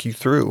help walk you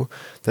through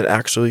that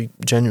actually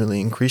genuinely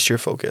increase your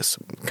focus,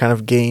 kind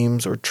of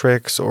games or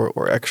tricks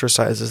or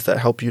exercises that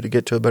help you to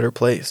get to a better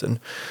place. And,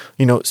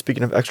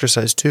 speaking of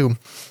exercise too,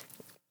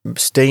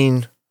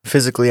 staying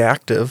physically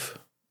active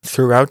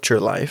throughout your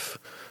life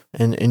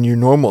and in your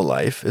normal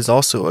life is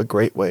also a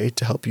great way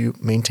to help you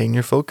maintain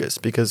your focus,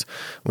 because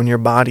when your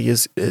body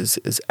is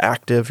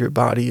active, your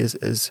body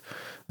is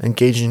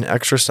engaging in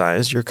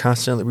exercise, you're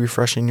constantly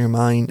refreshing your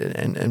mind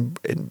and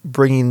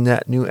bringing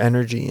that new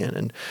energy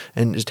in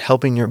and just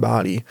helping your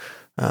body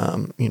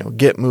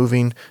get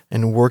moving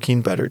and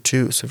working better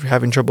too. So if you're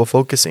having trouble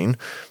focusing,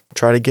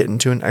 try to get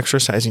into an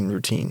exercising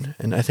routine.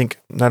 And I think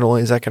not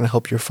only is that going to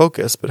help your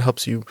focus, but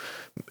helps you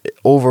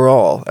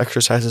overall.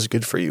 Exercise is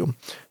good for you,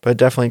 but it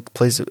definitely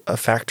plays a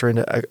factor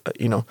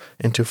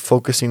into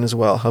focusing as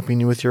well, helping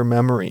you with your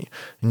memory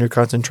and your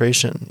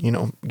concentration,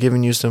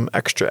 giving you some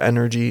extra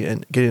energy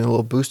and getting a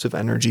little boost of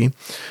energy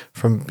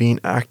from being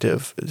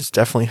active is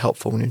definitely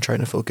helpful when you're trying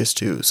to focus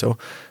too. So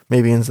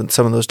maybe in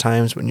some of those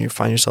times when you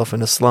find yourself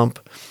in a slump,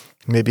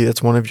 maybe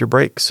that's one of your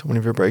breaks. One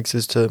of your breaks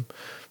is to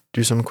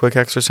do some quick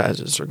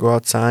exercises or go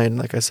outside,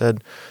 like I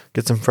said,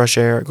 get some fresh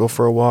air, go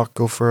for a walk,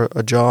 go for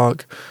a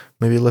jog,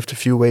 maybe lift a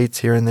few weights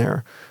here and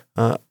there.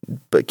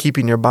 But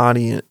keeping your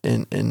body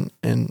and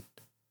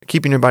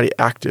keeping your body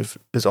active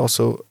is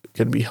also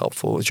going to be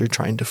helpful as you're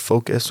trying to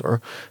focus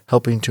or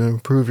helping to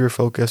improve your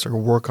focus or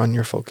work on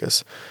your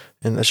focus.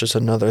 And that's just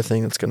another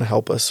thing that's going to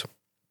help us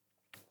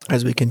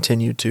as we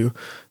continue to,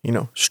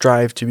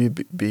 strive to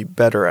be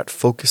better at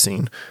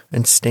focusing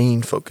and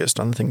staying focused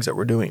on the things that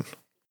we're doing.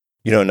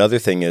 Another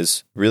thing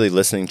is really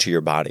listening to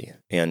your body.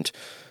 And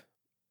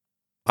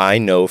I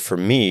know for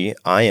me,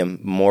 I am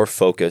more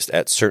focused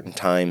at certain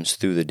times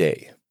through the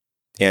day.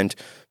 And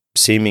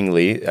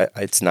seemingly,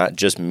 it's not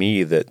just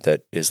me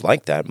that is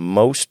like that.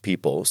 Most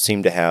people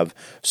seem to have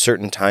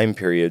certain time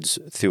periods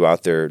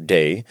throughout their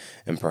day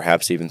and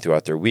perhaps even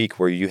throughout their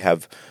week where you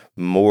have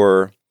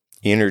more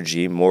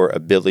energy, more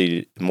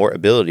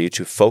ability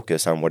to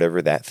focus on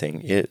whatever that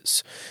thing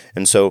is.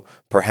 And so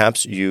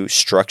perhaps you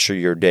structure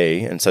your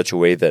day in such a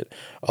way that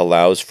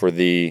allows for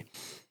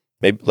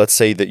let's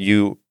say that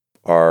you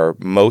are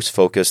most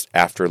focused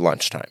after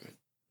lunchtime.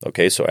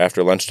 Okay, so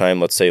after lunchtime,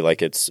 let's say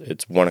like it's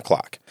 1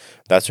 o'clock.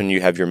 That's when you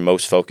have your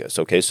most focus.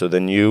 Okay, so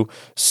then you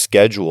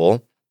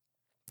schedule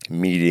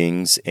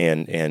meetings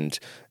and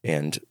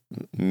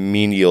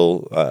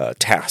menial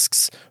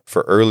tasks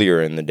for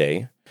earlier in the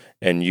day.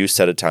 And you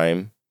set a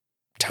time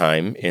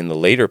in the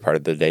later part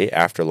of the day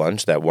after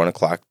lunch, that 1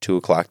 o'clock, 2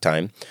 o'clock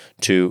time,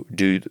 to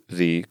do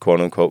the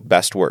quote-unquote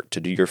best work, to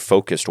do your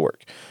focused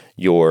work.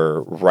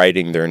 You're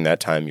writing during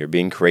that time, you're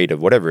being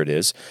creative, whatever it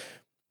is.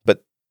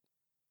 But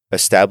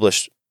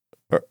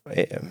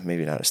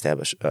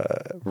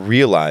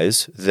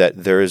realize that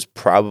there is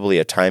probably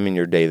a time in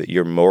your day that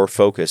you're more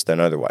focused than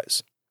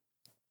otherwise.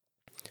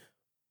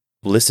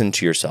 Listen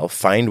to yourself,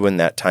 find when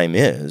that time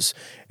is,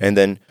 and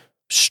then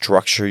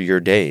structure your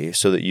day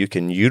so that you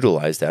can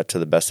utilize that to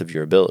the best of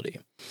your ability.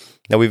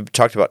 Now, we've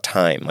talked about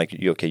time, like,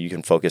 you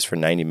can focus for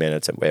 90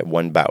 minutes at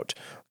one bout.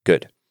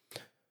 Good.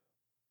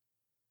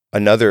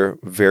 Another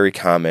very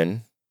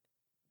common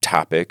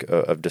topic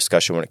of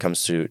discussion when it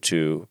comes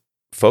to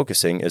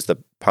focusing is the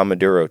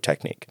Pomodoro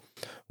technique.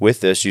 With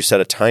this, you set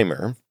a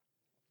timer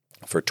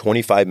for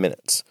 25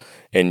 minutes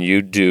and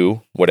you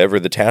do whatever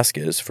the task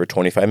is for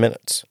 25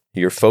 minutes.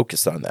 You're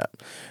focused on that.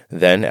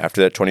 Then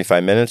after that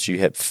 25 minutes, you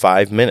have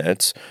 5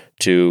 minutes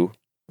to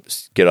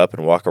get up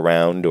and walk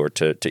around or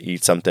to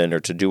eat something or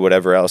to do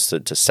whatever else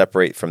to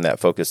separate from that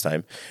focus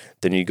time.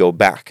 Then you go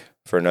back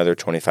for another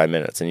 25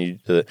 minutes.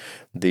 And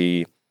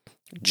the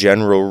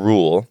general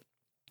rule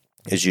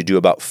is you do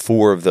about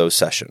 4 of those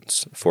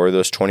sessions. 4 of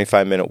those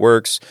 25-minute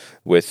works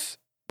with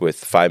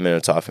 5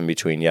 minutes off in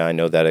between. Yeah, I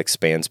know that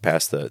expands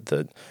past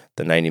the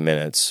 90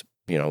 minutes,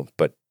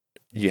 but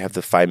you have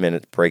the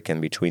 5-minute break in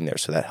between there,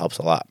 so that helps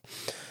a lot.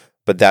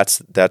 But that's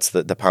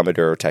the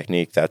Pomodoro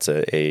technique. That's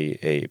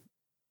a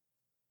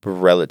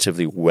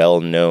relatively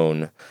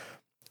well-known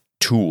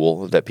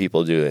tool that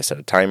people do. They set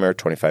a timer,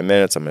 25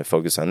 minutes. I'm going to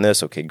focus on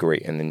this. Okay,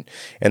 great. And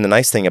the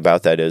nice thing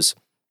about that is,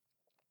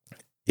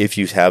 if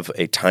you have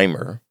a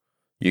timer,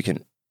 you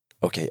can.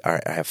 Okay, all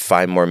right. I have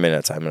 5 more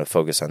minutes. I'm going to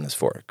focus on this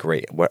for.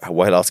 Great.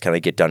 What else can I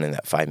get done in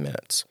that 5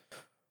 minutes?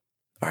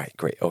 All right,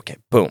 great. Okay,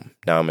 boom.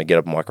 Now I'm going to get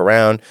up and walk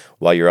around.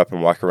 While you're up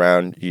and walk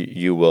around,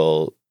 you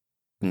will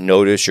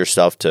notice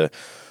yourself to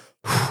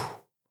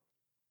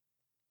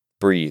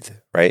breathe,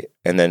 right?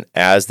 And then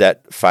as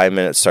that 5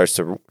 minutes starts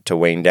to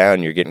wane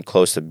down, you're getting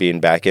close to being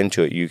back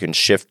into it. You can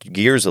shift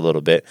gears a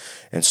little bit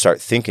and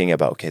start thinking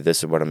about, okay,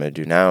 this is what I'm going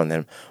to do now. And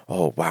then,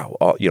 oh, wow,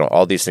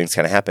 all these things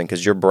kind of happen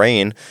because your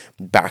brain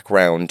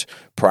background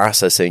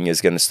processing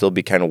is going to still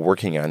be kind of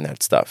working on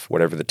that stuff,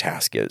 whatever the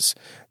task is.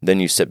 Then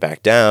you sit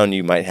back down,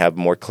 you might have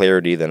more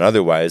clarity than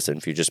otherwise than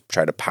if you just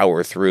try to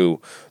power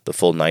through the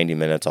full 90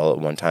 minutes all at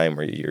one time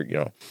where you're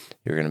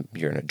going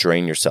to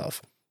drain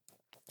yourself.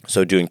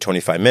 So doing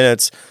 25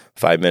 minutes,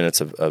 5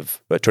 minutes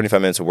of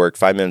 25 minutes of work,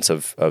 5 minutes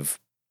of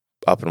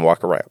up and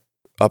walk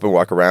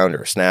around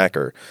or snack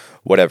or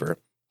whatever.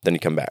 Then you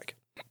come back.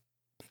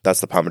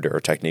 That's the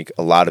Pomodoro technique.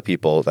 A lot of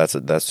people, that's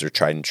their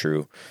tried and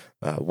true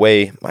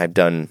way. I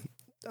don't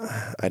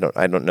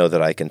know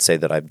that I can say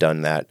that I've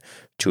done that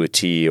to a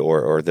T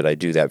or that I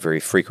do that very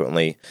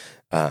frequently.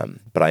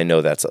 But I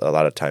know that's a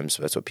lot of times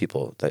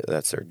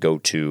that's their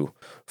go-to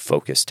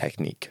focus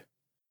technique.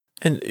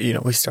 And,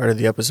 we started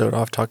the episode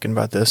off talking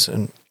about this,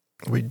 and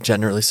we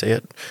generally say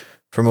it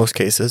for most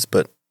cases,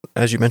 but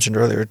as you mentioned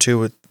earlier too,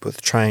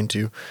 with trying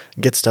to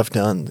get stuff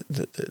done,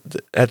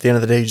 at the end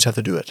of the day, you just have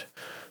to do it.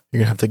 You're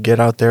going to have to get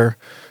out there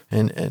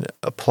and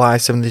apply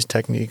some of these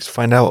techniques,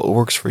 find out what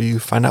works for you,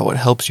 find out what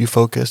helps you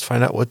focus,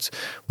 find out what's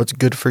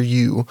good for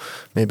you.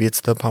 Maybe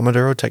it's the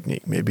Pomodoro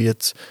technique. Maybe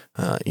it's,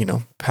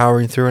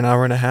 powering through an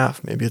hour and a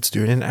half. Maybe it's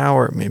doing an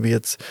hour. Maybe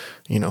it's,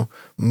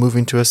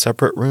 moving to a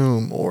separate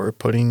room or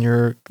putting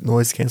your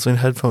noise canceling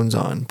headphones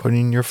on,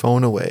 putting your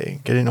phone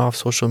away, getting off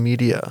social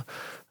media,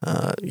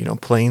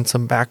 playing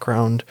some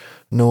background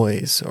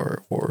noise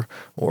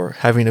or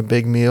having a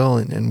big meal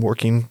and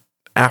working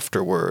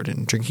afterward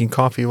and drinking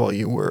coffee while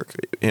you work.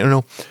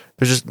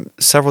 There's just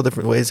several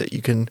different ways that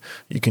you can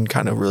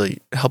kind of really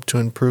help to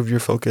improve your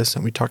focus.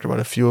 And we talked about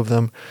a few of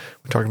them.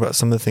 We talked about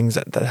some of the things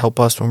that help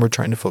us when we're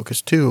trying to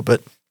focus too.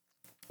 But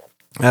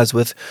as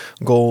with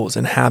goals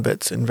and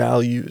habits and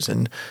values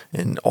and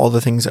all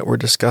the things that we're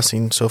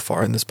discussing so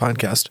far in this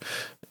podcast,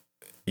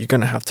 you're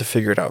going to have to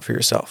figure it out for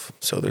yourself.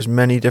 So there's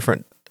many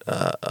different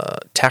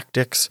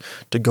tactics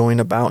to going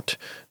about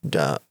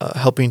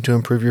helping to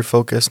improve your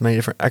focus, many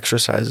different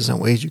exercises and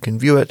ways you can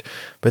view it.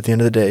 But at the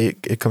end of the day,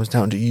 it comes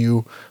down to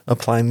you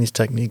applying these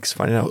techniques,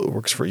 finding out what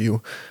works for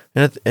you,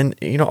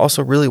 and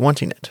also really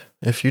wanting it.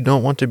 If you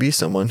don't want to be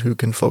someone who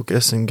can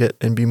focus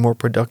and be more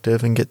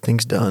productive and get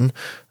things done,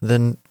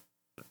 then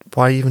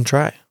why even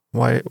try?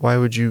 Why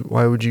would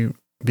you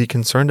be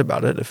concerned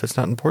about it if it's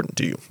not important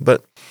to you?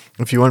 But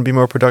if you want to be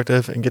more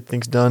productive and get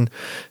things done,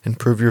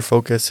 improve your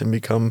focus and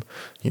become,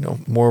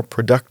 more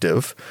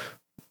productive,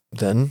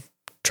 then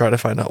try to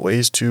find out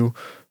ways to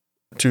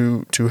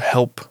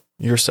help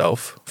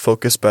yourself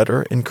focus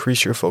better,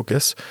 increase your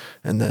focus,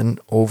 and then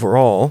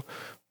overall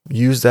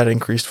use that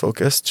increased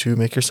focus to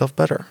make yourself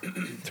better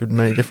through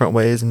many different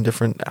ways and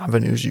different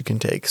avenues you can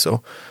take.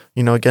 So,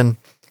 again,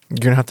 you're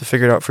going to have to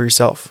figure it out for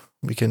yourself.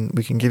 We can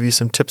give you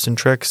some tips and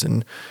tricks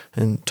and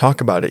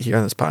talk about it here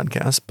on this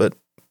podcast, but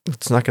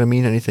it's not going to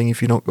mean anything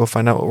if you don't go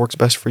find out what works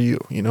best for you.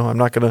 I'm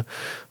not going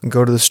to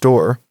go to the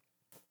store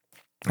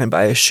and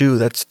buy a shoe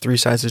that's 3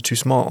 sizes too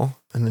small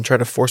and then try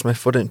to force my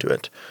foot into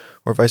it,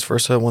 or vice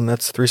versa, one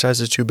that's 3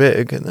 sizes too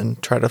big and then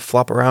try to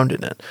flop around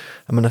in it.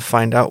 I'm going to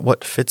find out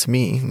what fits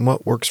me and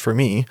what works for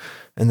me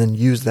and then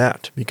use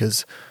that,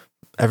 because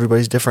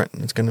everybody's different.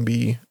 It's going to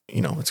be,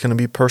 it's going to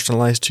be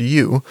personalized to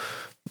you.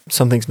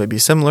 Some things may be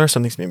similar,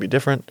 some things may be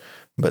different,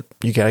 but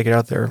you got to get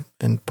out there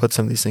and put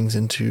some of these things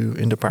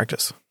into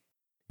practice.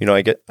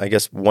 I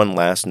guess one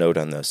last note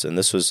on this, and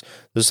this is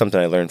something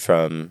I learned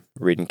from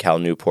reading Cal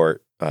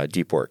Newport,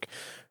 Deep Work.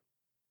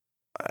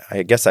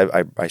 I guess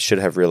I should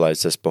have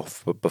realized this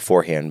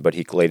beforehand, but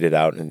he laid it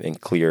out in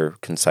clear,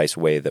 concise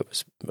way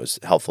that was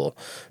helpful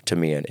to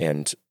me,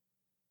 and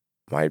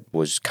I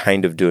was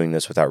kind of doing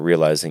this without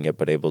realizing it,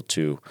 but able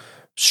to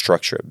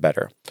structure it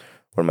better.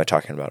 What am I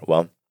talking about?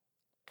 Well,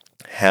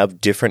 have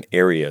different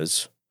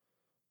areas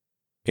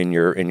in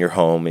your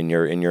home, in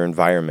your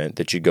environment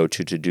that you go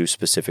to do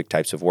specific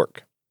types of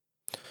work.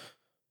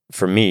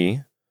 For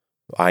me,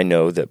 I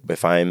know that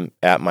if I'm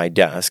at my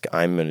desk,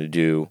 I'm going to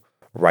do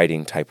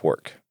writing type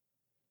work.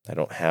 I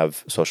don't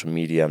have social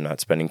media. I'm not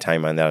spending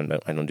time on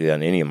that. I don't do that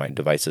on any of my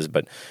devices.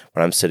 But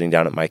when I'm sitting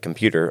down at my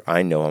computer,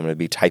 I know I'm going to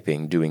be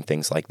typing, doing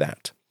things like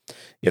that.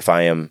 If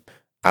I am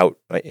out,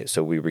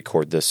 so we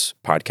record this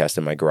podcast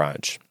in my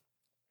garage.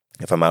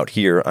 If I'm out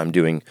here, I'm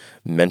doing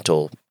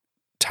mental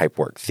type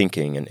work,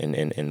 thinking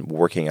and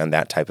working on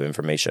that type of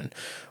information.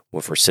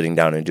 If we're sitting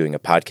down and doing a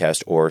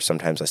podcast, or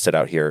sometimes I sit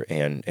out here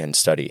and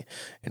study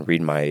and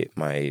read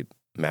my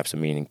Maps of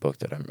Meaning book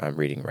that I'm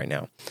reading right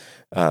now.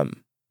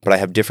 But I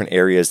have different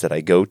areas that I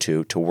go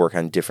to work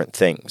on different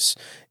things.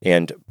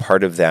 And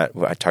part of that,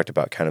 I talked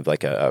about kind of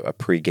like a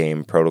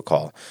pre-game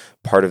protocol.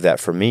 Part of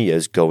that for me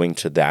is going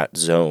to that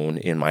zone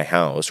in my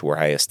house where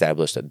I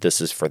established that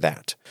this is for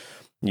that.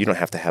 You don't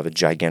have to have a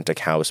gigantic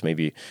house.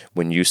 Maybe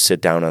when you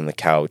sit down on the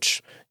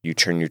couch, you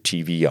turn your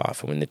TV off.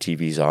 And when the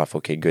TV's off,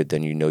 okay, good,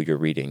 then you know you're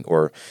reading.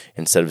 Or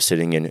instead of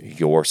sitting in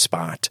your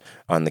spot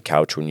on the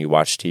couch when you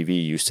watch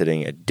TV, you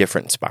sitting a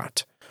different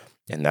spot.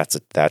 And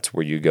that's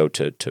where you go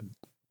to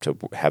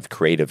have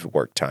creative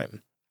work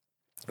time.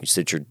 You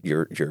sit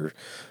your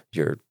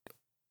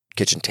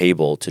kitchen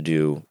table to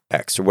do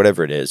X or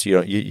whatever it is.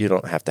 You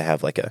don't have to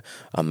have like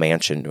a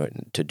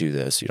mansion to do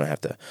this. You don't have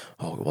to,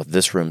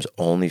 this room's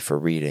only for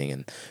reading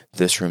and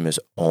this room is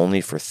only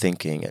for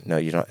thinking. No,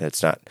 you don't.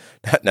 It's not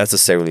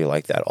necessarily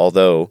like that.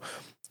 Although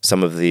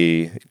some of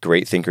the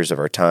great thinkers of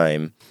our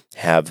time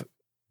have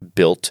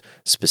built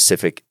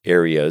specific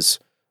areas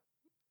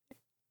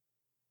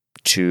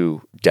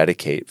to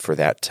dedicate for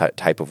that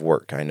type of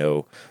work. I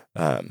know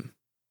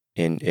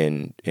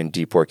in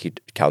Deep Work,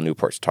 Cal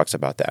Newport talks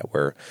about that,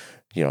 where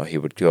he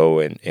would go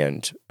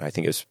and I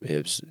think it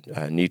was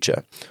Nietzsche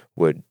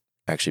would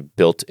actually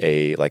built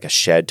a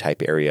shed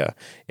type area,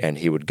 and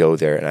he would go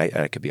there, and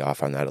I could be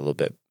off on that a little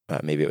bit.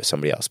 Maybe it was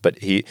somebody else, but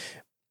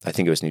I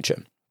think it was Nietzsche,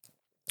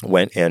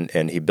 went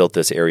and he built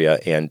this area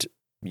and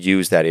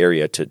used that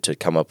area to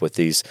come up with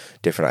these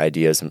different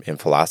ideas and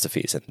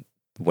philosophies. And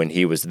when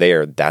he was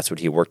there, that's what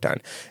he worked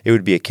on. It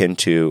would be akin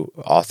to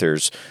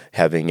authors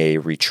having a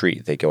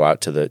retreat. They go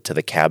out to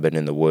the cabin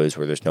in the woods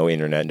where there's no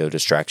internet, no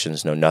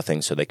distractions, no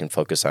nothing, so they can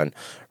focus on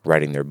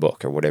writing their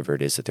book or whatever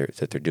it is that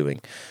they're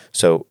doing.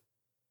 So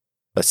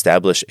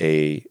establish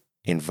a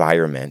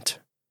environment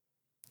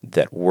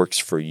that works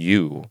for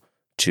you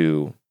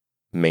to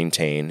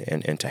maintain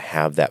and to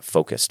have that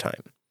focus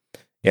time.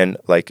 And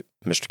like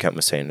Mr. Kemp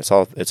was saying, it's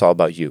all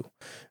about you.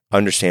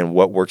 Understand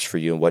what works for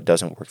you and what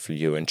doesn't work for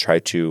you, and try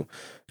to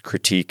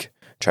critique,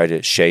 try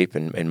to shape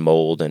and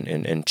mold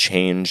and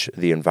change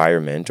the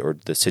environment or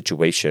the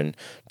situation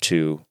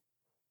to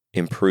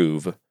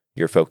improve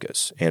your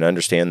focus. And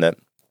understand that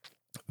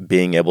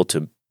being able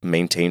to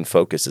maintain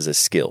focus is a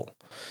skill.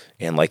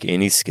 And like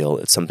any skill,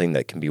 it's something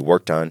that can be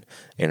worked on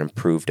and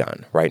improved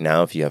on. Right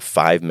now, if you have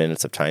 5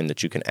 minutes of time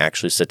that you can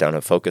actually sit down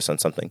and focus on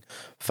something,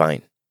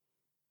 fine.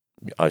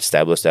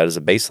 Establish that as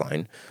a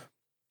baseline.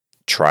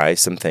 Try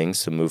some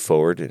things to move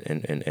forward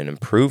and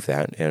improve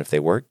that. And if they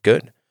work,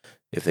 good.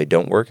 If they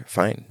don't work,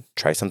 fine.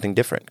 Try something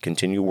different.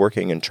 Continue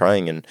working and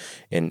trying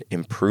and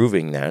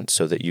improving that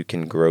so that you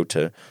can grow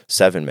to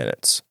 7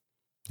 minutes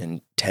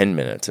and 10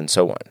 minutes and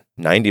so on.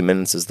 90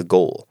 minutes is the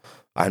goal.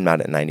 I'm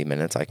not at 90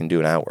 minutes. I can do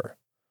an hour.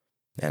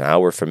 An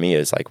hour for me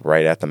is like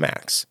right at the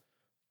max.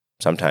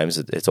 Sometimes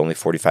it's only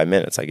 45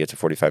 minutes. I get to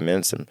 45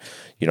 minutes and,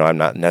 I'm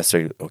not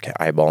necessarily,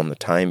 eyeballing the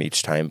time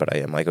each time, but I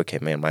am like, okay,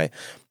 man,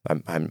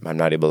 I'm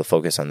not able to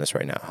focus on this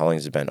right now. How long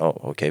has it been? Oh,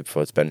 okay, so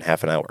it's been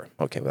half an hour.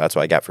 Okay, well, that's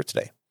what I got for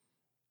today.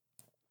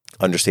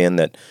 Understand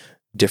that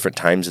different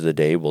times of the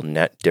day will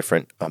net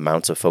different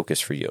amounts of focus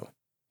for you.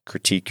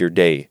 Critique your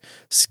day,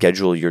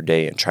 schedule your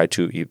day, and try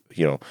to,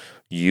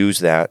 use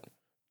that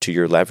to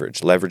your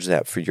leverage. Leverage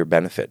that for your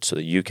benefit so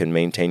that you can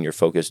maintain your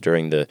focus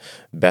during the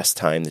best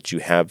time that you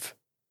have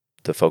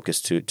the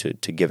focus to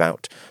give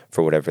out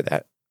for whatever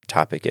that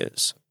topic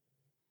is.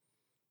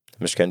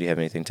 Mr. Ken, do you have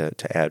anything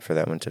to add for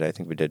that one today? I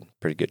think we did a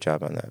pretty good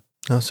job on that.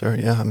 No, sir.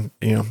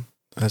 Yeah,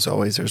 as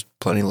always, there's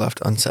plenty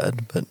left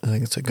unsaid, but I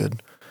think it's a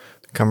good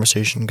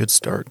conversation, good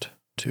start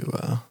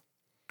to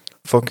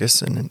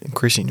focus and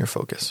increasing your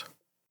focus.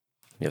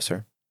 Yes,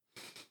 sir.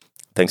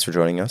 Thanks for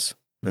joining us.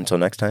 Until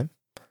next time,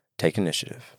 take initiative.